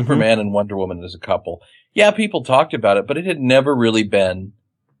Princess, Superman and Wonder Woman as a couple. Yeah, people talked about it, but it had never really been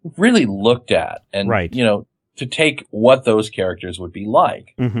really looked at. And, to take what those characters would be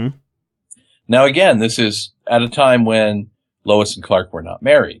like. Mm-hmm. Now, again, this is at a time when Lois and Clark were not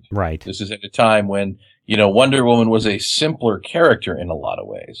married. Right. This is at a time when, Wonder Woman was a simpler character in a lot of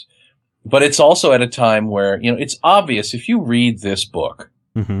ways. But it's also at a time where, it's obvious if you read this book,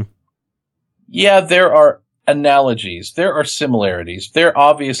 yeah, there are analogies, there are similarities. They're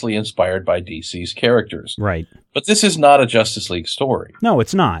obviously inspired by DC's characters. Right. But this is not a Justice League story. No,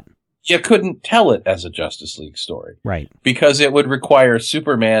 it's not. You couldn't tell it as a Justice League story. Right. Because it would require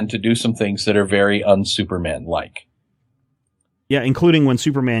Superman to do some things that are very un-Superman-like. Yeah, including when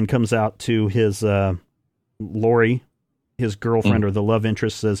Superman comes out to his Lori, his girlfriend or the love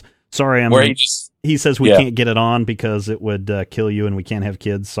interest, says, sorry, he says we can't get it on because it would kill you and we can't have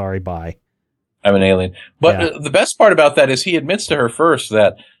kids. Sorry, bye. I'm an alien. But the best part about that is he admits to her first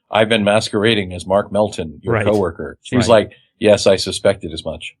that I've been masquerading as Mark Melton, your coworker. She's like, yes, I suspected as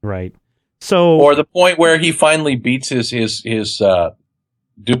much. Right. So, or the point where he finally beats his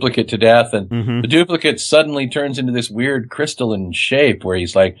duplicate to death, and the duplicate suddenly turns into this weird crystalline shape where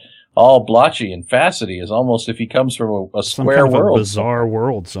he's like all blotchy and facety, as almost if he comes from a square world, a bizarre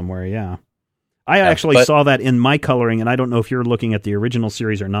world somewhere. Yeah, I actually saw that in my coloring, and I don't know if you're looking at the original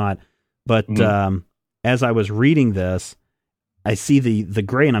series or not, but as I was reading this, I see the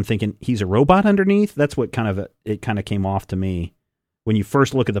gray, and I'm thinking he's a robot underneath. That's what it kind of came off to me when you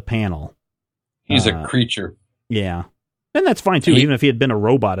first look at the panel. He's a creature. Yeah. And that's fine too. Even if he had been a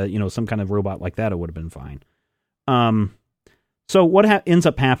robot, some kind of robot like that, it would have been fine. So what ends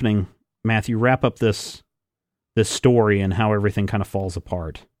up happening, Matthew? Wrap up this story and how everything kind of falls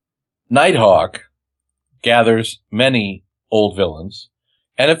apart. Nighthawk gathers many old villains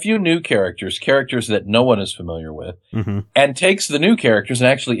and a few new characters that no one is familiar with, and takes the new characters and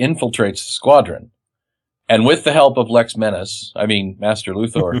actually infiltrates the squadron. And with the help of Master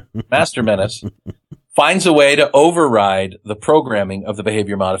Luthor, Master Menace, finds a way to override the programming of the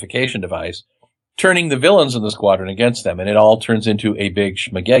behavior modification device, turning the villains in the squadron against them, and it all turns into a big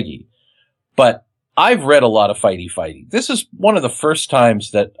schmagegi. But I've read a lot of fighty. This is one of the first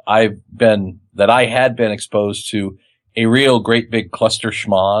times that I had been exposed to a real great big cluster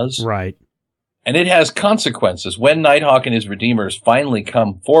schmoz. Right. And it has consequences. When Nighthawk and his Redeemers finally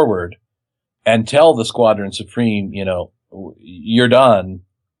come forward and tell the Squadron Supreme, you're done.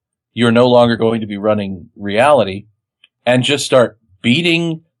 You're no longer going to be running reality, and just start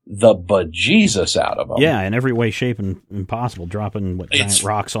beating the bejesus out of them. Yeah, in every way, shape, and possible, dropping giant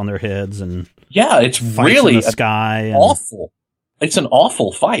rocks on their heads, and it's really in the sky. Awful. It's an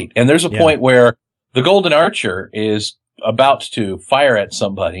awful fight, and there's a point where the Golden Archer is about to fire at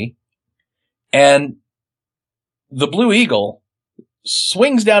somebody, and the Blue Eagle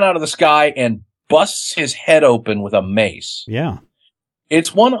swings down out of the sky and busts his head open with a mace. Yeah.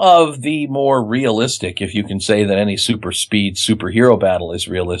 It's one of the more realistic, if you can say that any super speed superhero battle is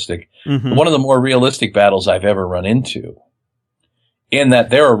realistic. One of the more realistic battles I've ever run into, in that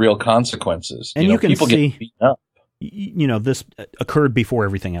there are real consequences. And you can people see, get beaten up. This occurred before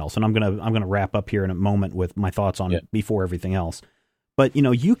everything else, and I'm gonna wrap up here in a moment with my thoughts on it before everything else. But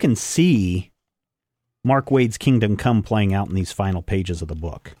you can see Mark Waid's Kingdom Come playing out in these final pages of the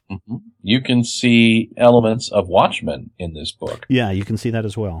book. You can see elements of Watchmen in this book. Yeah, you can see that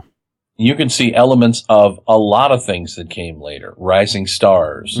as well. You can see elements of a lot of things that came later. Rising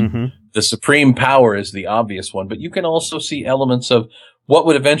Stars. The Supreme Power is the obvious one, but you can also see elements of what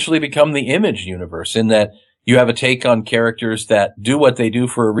would eventually become the Image universe, in that you have a take on characters that do what they do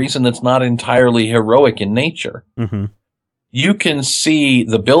for a reason that's not entirely heroic in nature. You can see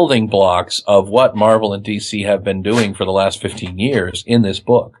the building blocks of what Marvel and DC have been doing for the last 15 years in this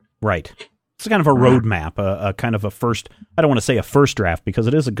book. Right. It's kind of a roadmap, a kind of a first, I don't want to say a first draft because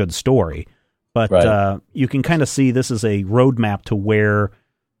it is a good story, but you can kind of see this is a roadmap to where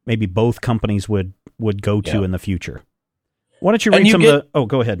maybe both companies would go to in the future. Why don't you read some of the... Oh,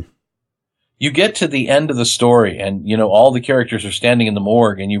 go ahead. You get to the end of the story and, all the characters are standing in the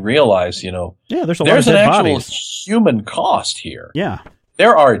morgue and you realize, there's an actual human cost here. Yeah.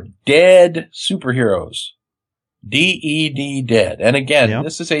 There are dead superheroes. D-E-D, dead. And again,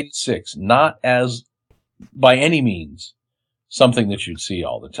 this is 86, not as, by any means, something that you'd see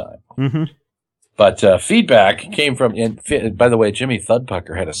all the time. But feedback came from, by the way, Jimmy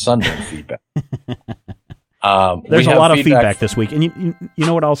Thudpucker had a Sunday feedback. There's a lot of feedback this week. And you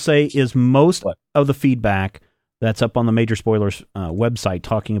know what I'll say is most of the feedback that's up on the Major Spoilers website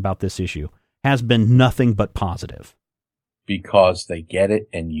talking about this issue has been nothing but positive. Because they get it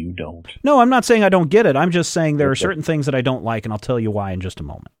and you don't. No, I'm not saying I don't get it. I'm just saying there are certain things that I don't like, and I'll tell you why in just a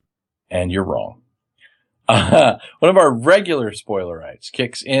moment. And you're wrong. One of our regular spoilerites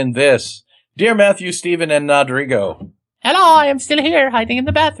kicks in this. Dear Matthew, Stephen, and Rodrigo. Hello, I am still here, hiding in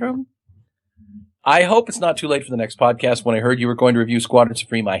the bathroom. I hope it's not too late for the next podcast. When I heard you were going to review Squadron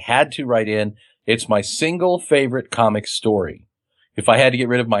Supreme, I had to write in. It's my single favorite comic story. If I had to get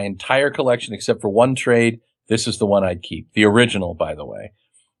rid of my entire collection except for one trade, this is the one I'd keep. The original, by the way.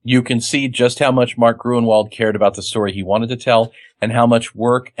 You can see just how much Mark Gruenwald cared about the story he wanted to tell and how much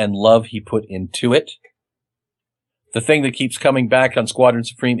work and love he put into it. The thing that keeps coming back on Squadron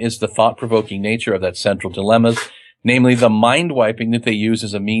Supreme is the thought-provoking nature of that central dilemma, namely the mind-wiping that they use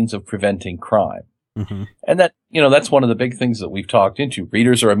as a means of preventing crime. Mm-hmm. And that, that's one of the big things that we've talked into.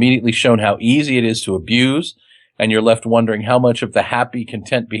 Readers are immediately shown how easy it is to abuse, and you're left wondering how much of the happy,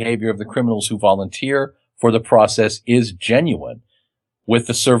 content behavior of the criminals who volunteer for the process is genuine. With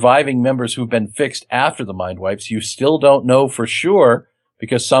the surviving members who've been fixed after the mind wipes, you still don't know for sure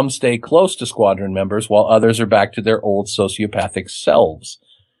because some stay close to Squadron members while others are back to their old sociopathic selves.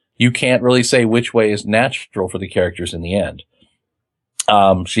 You can't really say which way is natural for the characters in the end.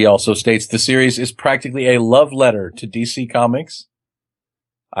 She also states the series is practically a love letter to DC Comics.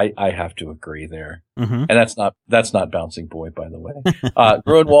 I have to agree there. Mm-hmm. And that's not Bouncing Boy, by the way.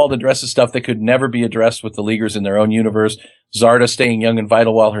 Gruenwald addresses stuff that could never be addressed with the Leaguers in their own universe. Zarda staying young and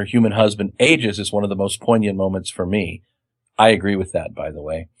vital while her human husband ages is one of the most poignant moments for me. I agree with that, by the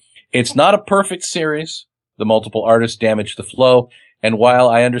way. It's not a perfect series. The multiple artists damage the flow. And while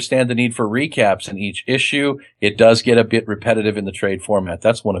I understand the need for recaps in each issue, it does get a bit repetitive in the trade format.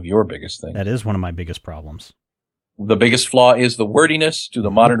 That's one of your biggest things. That is one of my biggest problems. The biggest flaw is the wordiness. To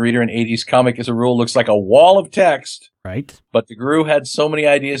the modern reader, an 80s comic, as a rule, looks like a wall of text. Right. But the Guru had so many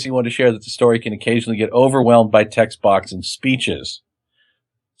ideas he wanted to share that the story can occasionally get overwhelmed by text box and speeches.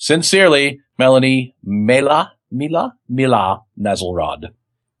 Sincerely, Melanie Mila Nazalrod.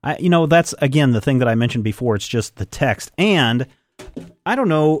 That's, again, the thing that I mentioned before. It's just the text. And I don't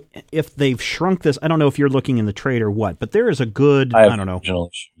know if they've shrunk this. I don't know if you're looking in the trade or what, but there is a good, I don't know,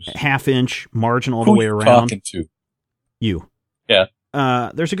 half-inch margin all the way around. Who are you talking to? You. Yeah.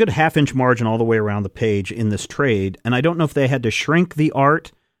 There's a good half-inch margin all the way around the page in this trade, and I don't know if they had to shrink the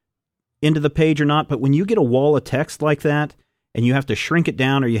art into the page or not, but when you get a wall of text like that, and you have to shrink it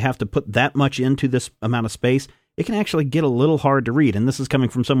down or you have to put that much into this amount of space, it can actually get a little hard to read. And this is coming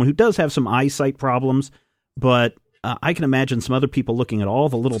from someone who does have some eyesight problems, but I can imagine some other people looking at all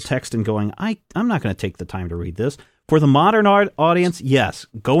the little text and going, I'm not going to take the time to read this. For the modern audience, yes,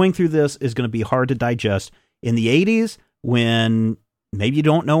 going through this is going to be hard to digest. In the 80s, when maybe you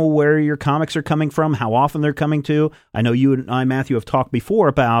don't know where your comics are coming from, how often they're coming to. I know you and I, Matthew, have talked before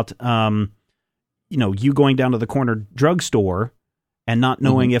about, you going down to the corner drugstore and not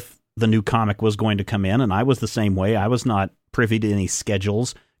knowing if the new comic was going to come in. And I was the same way. I was not privy to any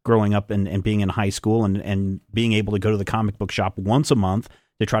schedules growing up and being in high school and being able to go to the comic book shop once a month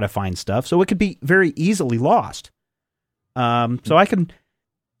to try to find stuff. So it could be very easily lost. So I can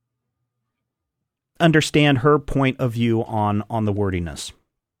understand her point of view on the wordiness.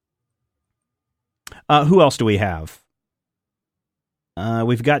 Who else do we have?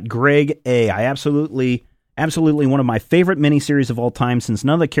 We've got Greg A. I absolutely one of my favorite miniseries of all time. Since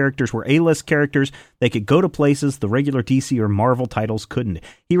none of the characters were A-list characters, they could go to places the regular DC or Marvel titles couldn't.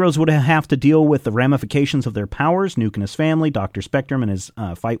 Heroes would have to deal with the ramifications of their powers, Nuke and his family, Dr. Spectrum and his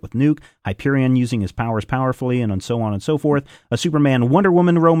fight with Nuke, Hyperion using his powers powerfully, and so on and so forth. A Superman-Wonder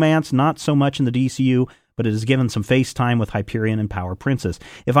Woman romance, not so much in the DCU, but it has given some face time with Hyperion and Power Princess.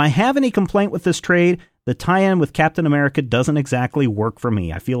 If I have any complaint with this trade, the tie-in with Captain America doesn't exactly work for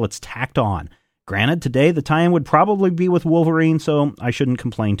me. I feel it's tacked on. Granted, today the tie-in would probably be with Wolverine, so I shouldn't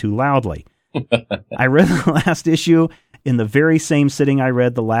complain too loudly. I read the last issue in the very same sitting I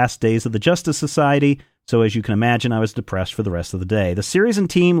read the last days of the Justice Society, so as you can imagine, I was depressed for the rest of the day. The series and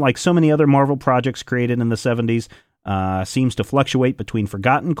team, like so many other Marvel projects created in the 70s, seems to fluctuate between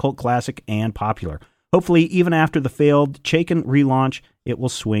forgotten, cult classic, and popular. Hopefully, even after the failed Chaykin relaunch, it will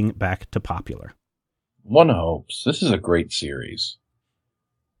swing back to popular. One hopes. This is a great series.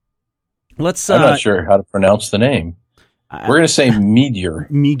 I'm I'm not sure how to pronounce the name. We're going to say Meteor.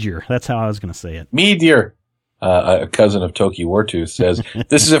 Meteor. That's how I was going to say it. Meteor. A cousin of Toki Wartooth says,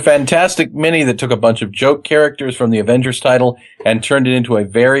 this is a fantastic mini that took a bunch of joke characters from the Avengers title and turned it into a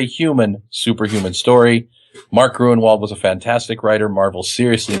very human, superhuman story. Mark Gruenwald was a fantastic writer. Marvel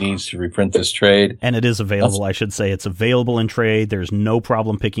seriously needs to reprint this trade. And it is available, I should say. It's available in trade. There's no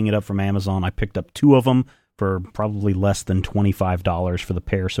problem picking it up from Amazon. I picked up 2 of them for probably less than $25 for the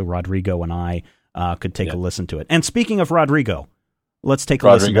pair, so Rodrigo and I could take a listen to it. And speaking of Rodrigo, let's take a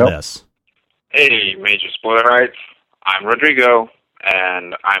listen to this. Hey, Major Spoiler Rights. I'm Rodrigo,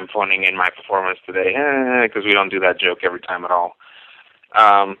 and I'm phoning in my performance today because we don't do that joke every time at all.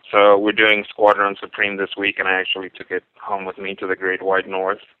 So we're doing Squadron Supreme this week, and I actually took it home with me to the Great White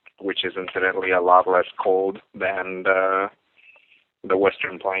North, which is incidentally a lot less cold than the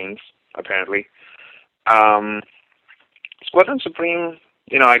Western Plains, apparently. Squadron Supreme,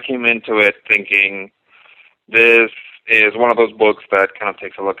 I came into it thinking this is one of those books that kind of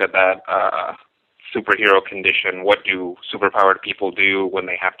takes a look at that superhero condition. What do superpowered people do when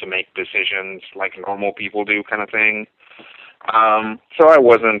they have to make decisions like normal people do, kind of thing. So I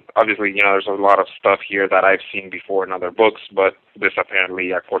wasn't, obviously, there's a lot of stuff here that I've seen before in other books, but this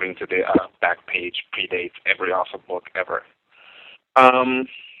apparently, according to the back page, predates every awesome book ever.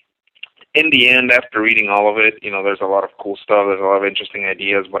 In the end, after reading all of it, there's a lot of cool stuff, there's a lot of interesting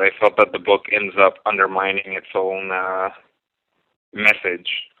ideas, but I felt that the book ends up undermining its own message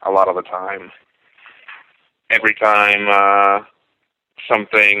a lot of the time. Every time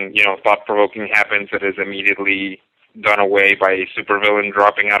something, thought-provoking happens, it is immediately done away by a supervillain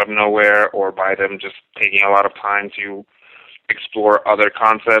dropping out of nowhere, or by them just taking a lot of time to explore other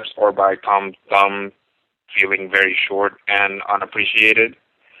concepts, or by Tom Thumb feeling very short and unappreciated.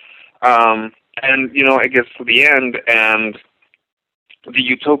 And, it gets to the end, and the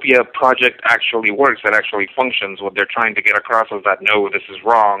Utopia project actually works. It actually functions. What they're trying to get across is that, no, this is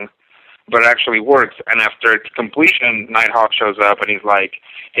wrong, but it actually works. And after its completion, Nighthawk shows up, and he's like,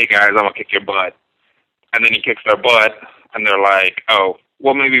 hey, guys, I'm going to kick your butt. And then he kicks their butt, and they're like, oh,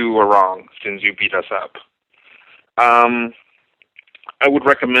 well, maybe we were wrong since you beat us up. I would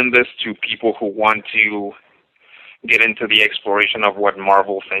recommend this to people who want to get into the exploration of what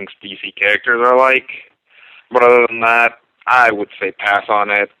Marvel thinks DC characters are like. But other than that, I would say pass on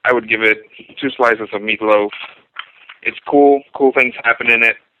it. I would give it 2 slices of meatloaf. It's cool. Cool things happen in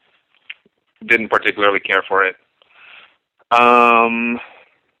it. Didn't particularly care for it.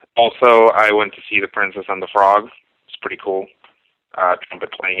 Also, I went to see The Princess and the Frog. It's pretty cool.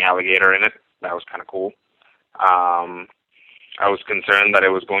 Trumpet playing alligator in it. That was kind of cool. I was concerned that it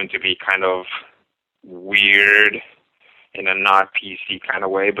was going to be kind of weird in a not PC kind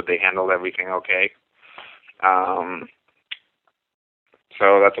of way, but they handled everything okay.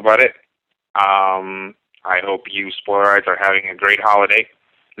 So that's about it. I hope you spoilerites are having a great holiday.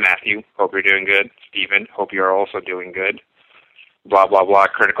 Matthew, hope you're doing good. Steven, hope you're also doing good. Blah, blah, blah,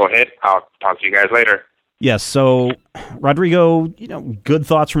 critical hit. I'll talk to you guys later. Yes, so Rodrigo, good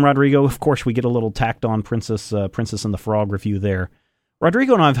thoughts from Rodrigo. Of course, we get a little tacked on Princess and the Frog review there.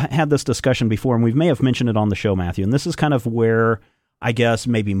 Rodrigo and I have had this discussion before, and we may have mentioned it on the show, Matthew, and this is kind of where I guess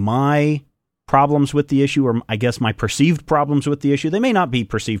maybe my problems with the issue, or I guess my perceived problems with the issue, they may not be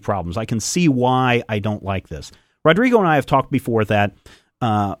perceived problems. I can see why I don't like this. Rodrigo and I have talked before that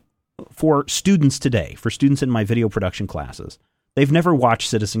for students today, for students in my video production classes, they've never watched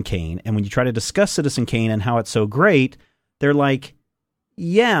Citizen Kane, and when you try to discuss Citizen Kane and how it's so great, they're like,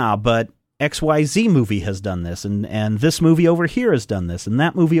 yeah, but XYZ movie has done this, and this movie over here has done this, and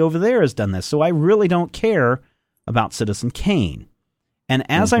that movie over there has done this, so I really don't care about Citizen Kane. And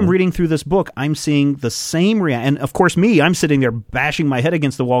as I'm reading through this book, I'm seeing the same reaction. And of course, I'm sitting there bashing my head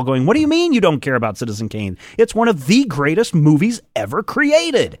against the wall going, what do you mean you don't care about Citizen Kane? It's one of the greatest movies ever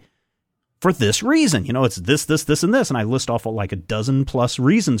created. For this reason, it's this, and this. And I list off like a dozen plus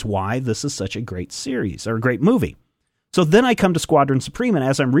reasons why this is such a great series or a great movie. So then I come to Squadron Supreme, and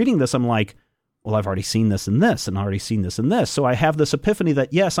as I'm reading this, I'm like, well, I've already seen this and this, and already seen this and this. So I have this epiphany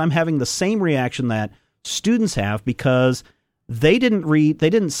that, yes, I'm having the same reaction that students have because they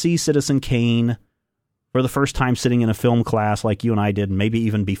didn't see Citizen Kane for the first time sitting in a film class like you and I did, and maybe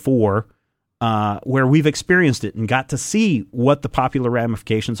even before, where we've experienced it and got to see what the popular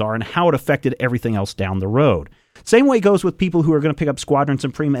ramifications are and how it affected everything else down the road. Same way goes with people who are going to pick up Squadron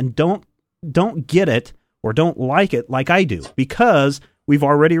Supreme and don't get it or don't like it like I do, because we've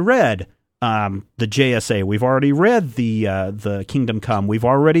already read the JSA, we've already read the Kingdom Come, we've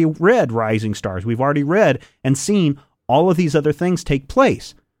already read Rising Stars, we've already read and seen all of these other things take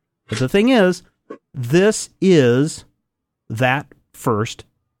place. But the thing is, this is that first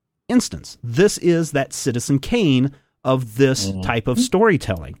instance. This is that Citizen Kane of this type of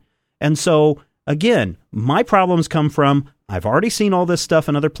storytelling. And so, again, my problems come from, I've already seen all this stuff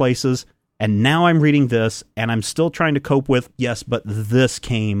in other places, and now I'm reading this, and I'm still trying to cope with, yes, but this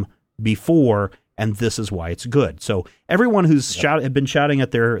came before, and this is why it's good. So everyone who's been shouting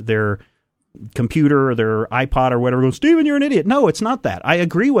at their computer or their iPod or whatever, goes, Stephen, you're an idiot. No, it's not that. I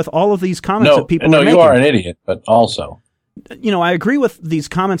agree with all of these comments that people are making. No, you are an idiot, but also. I agree with these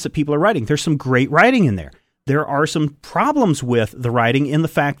comments that people are writing. There's some great writing in there. There are some problems with the writing in the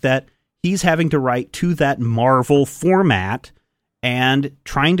fact that he's having to write to that Marvel format and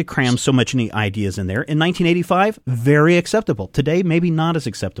trying to cram so many ideas in there. In 1985, very acceptable. Today, maybe not as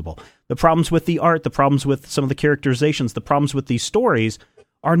acceptable. The problems with the art, the problems with some of the characterizations, the problems with these stories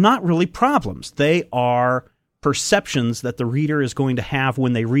are not really problems. They are perceptions that the reader is going to have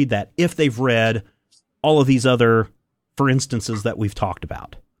when they read that, if they've read all of these other, for instances, that we've talked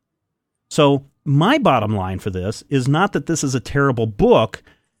about. So my bottom line for this is not that this is a terrible book.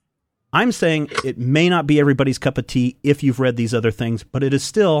 I'm saying it may not be everybody's cup of tea if you've read these other things, but it is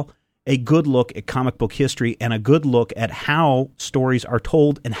still a good look at comic book history and a good look at how stories are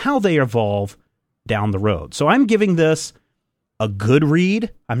told and how they evolve down the road. So I'm giving this a good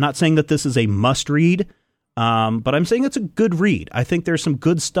read. I'm not saying that this is a must read, but I'm saying it's a good read. I think there's some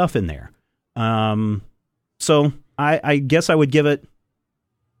good stuff in there. So I guess I would give it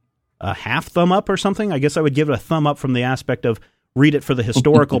a half thumb up or something. I guess I would give it a thumb up from the aspect of read it for the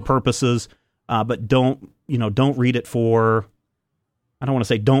historical purposes, but don't read it for, I don't want to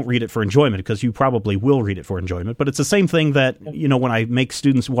say don't read it for enjoyment, because you probably will read it for enjoyment, but it's the same thing that, when I make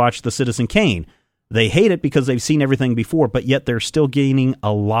students watch The Citizen Kane, they hate it because they've seen everything before, but yet they're still gaining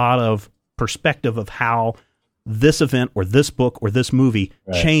a lot of perspective of how this event or this book or this movie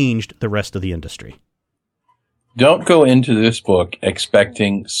changed the rest of the industry. Don't go into this book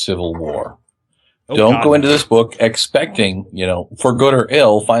expecting Civil War. Don't go into this book expecting, for good or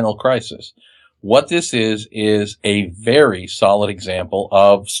ill, Final Crisis. What this is a very solid example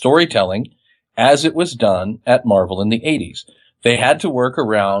of storytelling as it was done at Marvel in the 80s. They had to work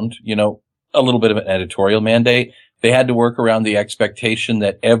around, a little bit of an editorial mandate. They had to work around the expectation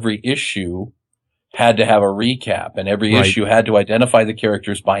that every issue had to have a recap and every issue had to identify the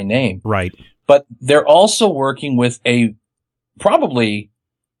characters by name. Right. But they're also working with probably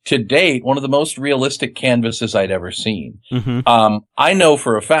to date, one of the most realistic canvases I'd ever seen. Mm-hmm. I know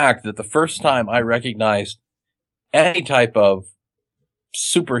for a fact that the first time I recognized any type of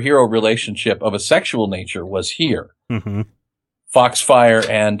superhero relationship of a sexual nature was here. Mm-hmm. Foxfire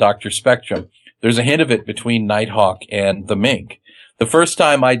and Dr. Spectrum. There's a hint of it between Nighthawk and the Mink. The first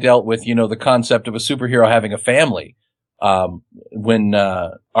time I dealt with, the concept of a superhero having a family, when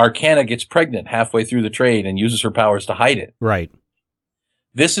Arcana gets pregnant halfway through the trade and uses her powers to hide it. Right.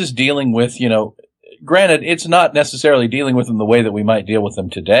 This is dealing with, granted, it's not necessarily dealing with them the way that we might deal with them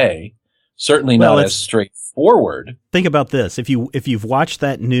today. Certainly not as straightforward. Think about this. If you've watched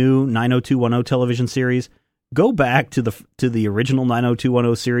that new 90210 television series, go back to the original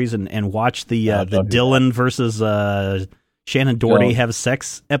 90210 series and watch the Dylan versus Shannon Doherty have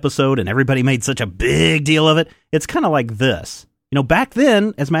sex episode, and everybody made such a big deal of it. It's kind of like this. Back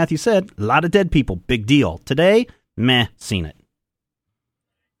then, as Matthew said, a lot of dead people, big deal. Today, meh, seen it.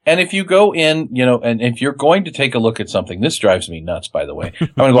 And if you go in, and if you're going to take a look at something, this drives me nuts, by the way. I'm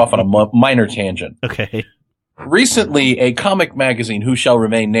going to go off on a minor tangent. Okay. Recently, a comic magazine, who shall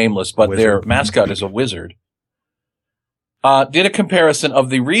remain nameless, but their mascot is a wizard, did a comparison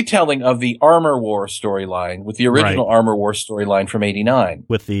of the retelling of the Armor War storyline with the original Armor War storyline from '89.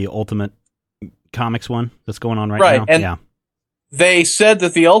 With the Ultimate Comics one that's going on right now? And they said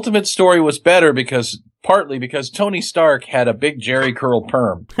that the Ultimate story was better partly because Tony Stark had a big Jerry curl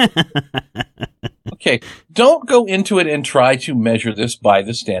perm. Okay, don't go into it and try to measure this by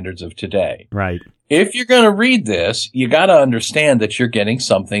the standards of today. Right. If you're going to read this, you got to understand that you're getting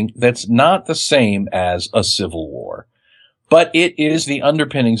something that's not the same as a Civil War, but it is the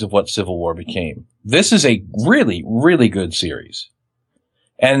underpinnings of what Civil War became. This is a really, really good series.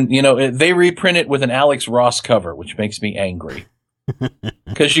 And, they reprint it with an Alex Ross cover, which makes me angry.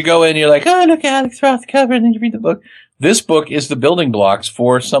 Because you go in and you're like, oh, look, Alex Ross cover, and then you read the book. This book is the building blocks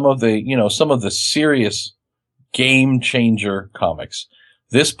for some of the serious game changer comics.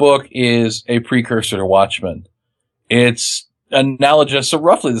 This book is a precursor to Watchmen. It's analogous, so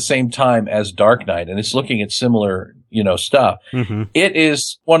roughly the same time as Dark Knight, and it's looking at similar, stuff. Mm-hmm. It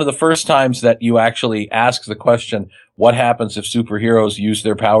is one of the first times that you actually ask the question, what happens if superheroes use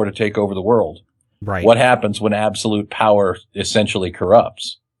their power to take over the world? Right. What happens when absolute power essentially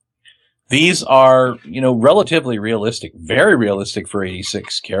corrupts? These are, relatively realistic, very realistic for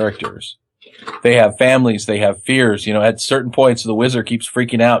 86 characters. They have families, they have fears. At certain points, the wizard keeps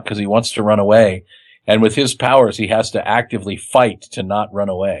freaking out because he wants to run away. And with his powers, he has to actively fight to not run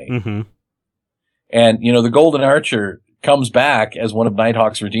away. Mm-hmm. And, the Golden Archer comes back as one of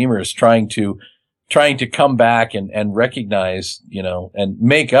Nighthawk's redeemers, trying to trying to come back and recognize, and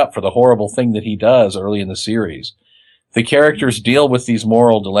make up for the horrible thing that he does early in the series. The characters deal with these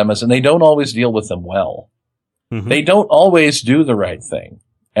moral dilemmas, and they don't always deal with them well. Mm-hmm. They don't always do the right thing.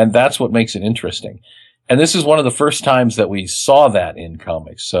 And that's what makes it interesting. And this is one of the first times that we saw that in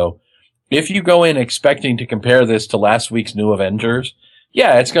comics. So if you go in expecting to compare this to last week's New Avengers,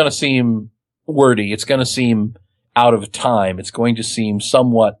 yeah, it's going to seem wordy. It's going to seem out of time. It's going to seem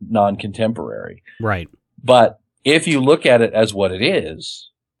somewhat non-contemporary. Right. But if you look at it as what it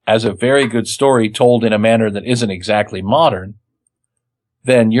is, as a very good story told in a manner that isn't exactly modern,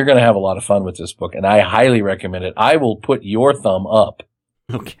 then you're going to have a lot of fun with this book. And I highly recommend it. I will put your thumb up.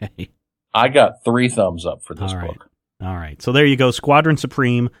 Okay. I got 3 thumbs up for this book. All right. So there you go. Squadron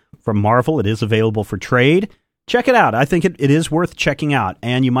Supreme from Marvel. It is available for trade. Check it out. I think it is worth checking out.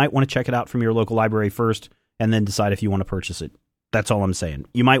 And you might want to check it out from your local library first and then decide if you want to purchase it. That's all I'm saying.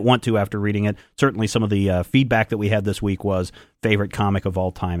 You might want to after reading it. Certainly some of the feedback that we had this week was favorite comic of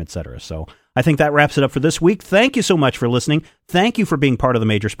all time, etc. So I think that wraps it up for this week. Thank you so much for listening. Thank you for being part of the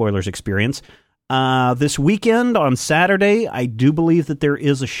Major Spoilers experience. This weekend on Saturday, I do believe that there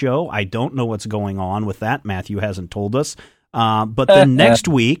is a show. I don't know what's going on with that. Matthew hasn't told us. But then next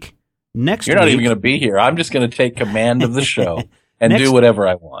week... You're not even going to be here. I'm just going to take command of the show and do whatever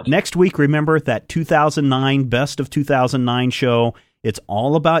I want. Next week, remember that 2009 Best of 2009 show. It's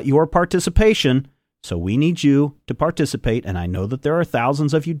all about your participation. So we need you to participate. And I know that there are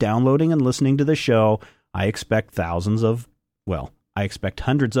thousands of you downloading and listening to the show. I expect hundreds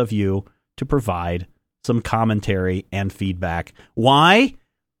of you to provide some commentary and feedback. Why?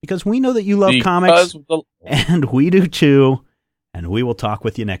 Because we know that you love comics, and we do too. And we will talk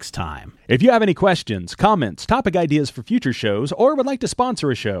with you next time. If you have any questions, comments, topic ideas for future shows, or would like to sponsor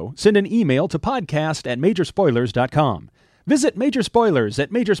a show, send an email to podcast@majorspoilers.com. Visit Major Spoilers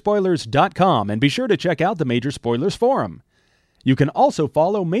at majorspoilers.com and be sure to check out the Major Spoilers Forum. You can also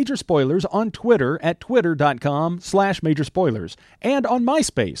follow Major Spoilers on Twitter at twitter.com/majorspoilers and on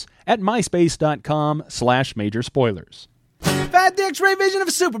MySpace at myspace.com/majorspoilers. If I had the X-ray vision of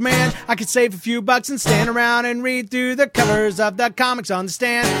a Superman, I could save a few bucks and stand around and read through the covers of the comics on the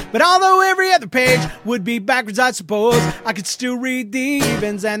stand. But although every other page would be backwards, I suppose I could still read the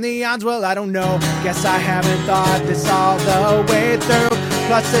evens and the odds. Well, I don't know. Guess I haven't thought this all the way through.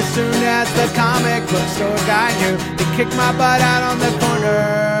 Plus, as soon as the comic book store guy knew, he kicked my butt out on the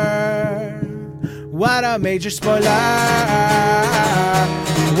corner. What a major spoiler.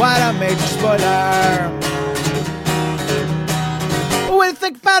 What a major spoiler. When I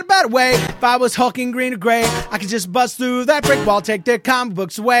think about a better way, if I was hulking green or gray, I could just bust through that brick wall, take their comic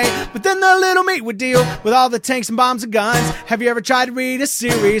books away. But then the little meat would deal with all the tanks and bombs and guns. Have you ever tried to read a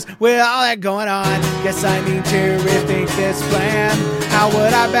series with all that going on? Guess I need to rethink this plan. How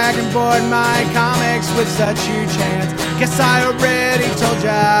would I back and board my comics with such huge hands? Guess I already told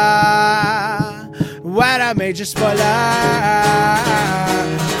ya. What a major spoiler.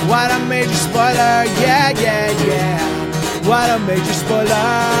 What a major spoiler. Yeah, yeah, yeah. What a major spoiler.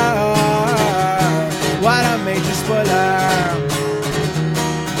 What a major spoiler.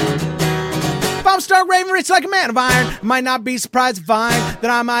 If I'm Stark Raven, rich like a man of iron, I might not be surprised to find that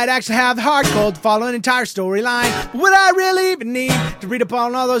I might actually have the hard code to follow an entire storyline. But would I really even need to read up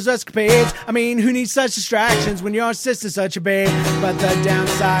on all those escapades? I mean, who needs such distractions when your sister's such a babe? But the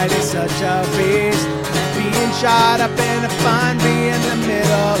downside is such a beast, being shot up in a fun, being the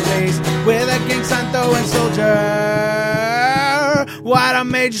Middle East with a gang sign throwing soldier. What a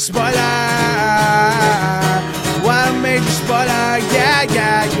major spoiler. What a major spoiler. Yeah,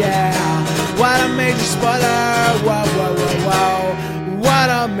 yeah, yeah. What a major spoiler. Whoa, whoa, whoa, whoa. What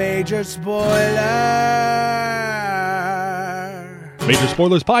a major spoiler. Major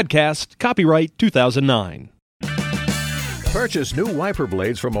Spoilers Podcast, copyright 2009. Purchase new wiper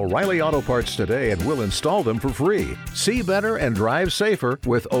blades from O'Reilly Auto Parts today and we'll install them for free. See better and drive safer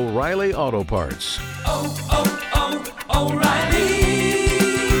with O'Reilly Auto Parts. Oh, oh, oh,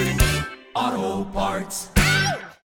 O'Reilly Auto Parts.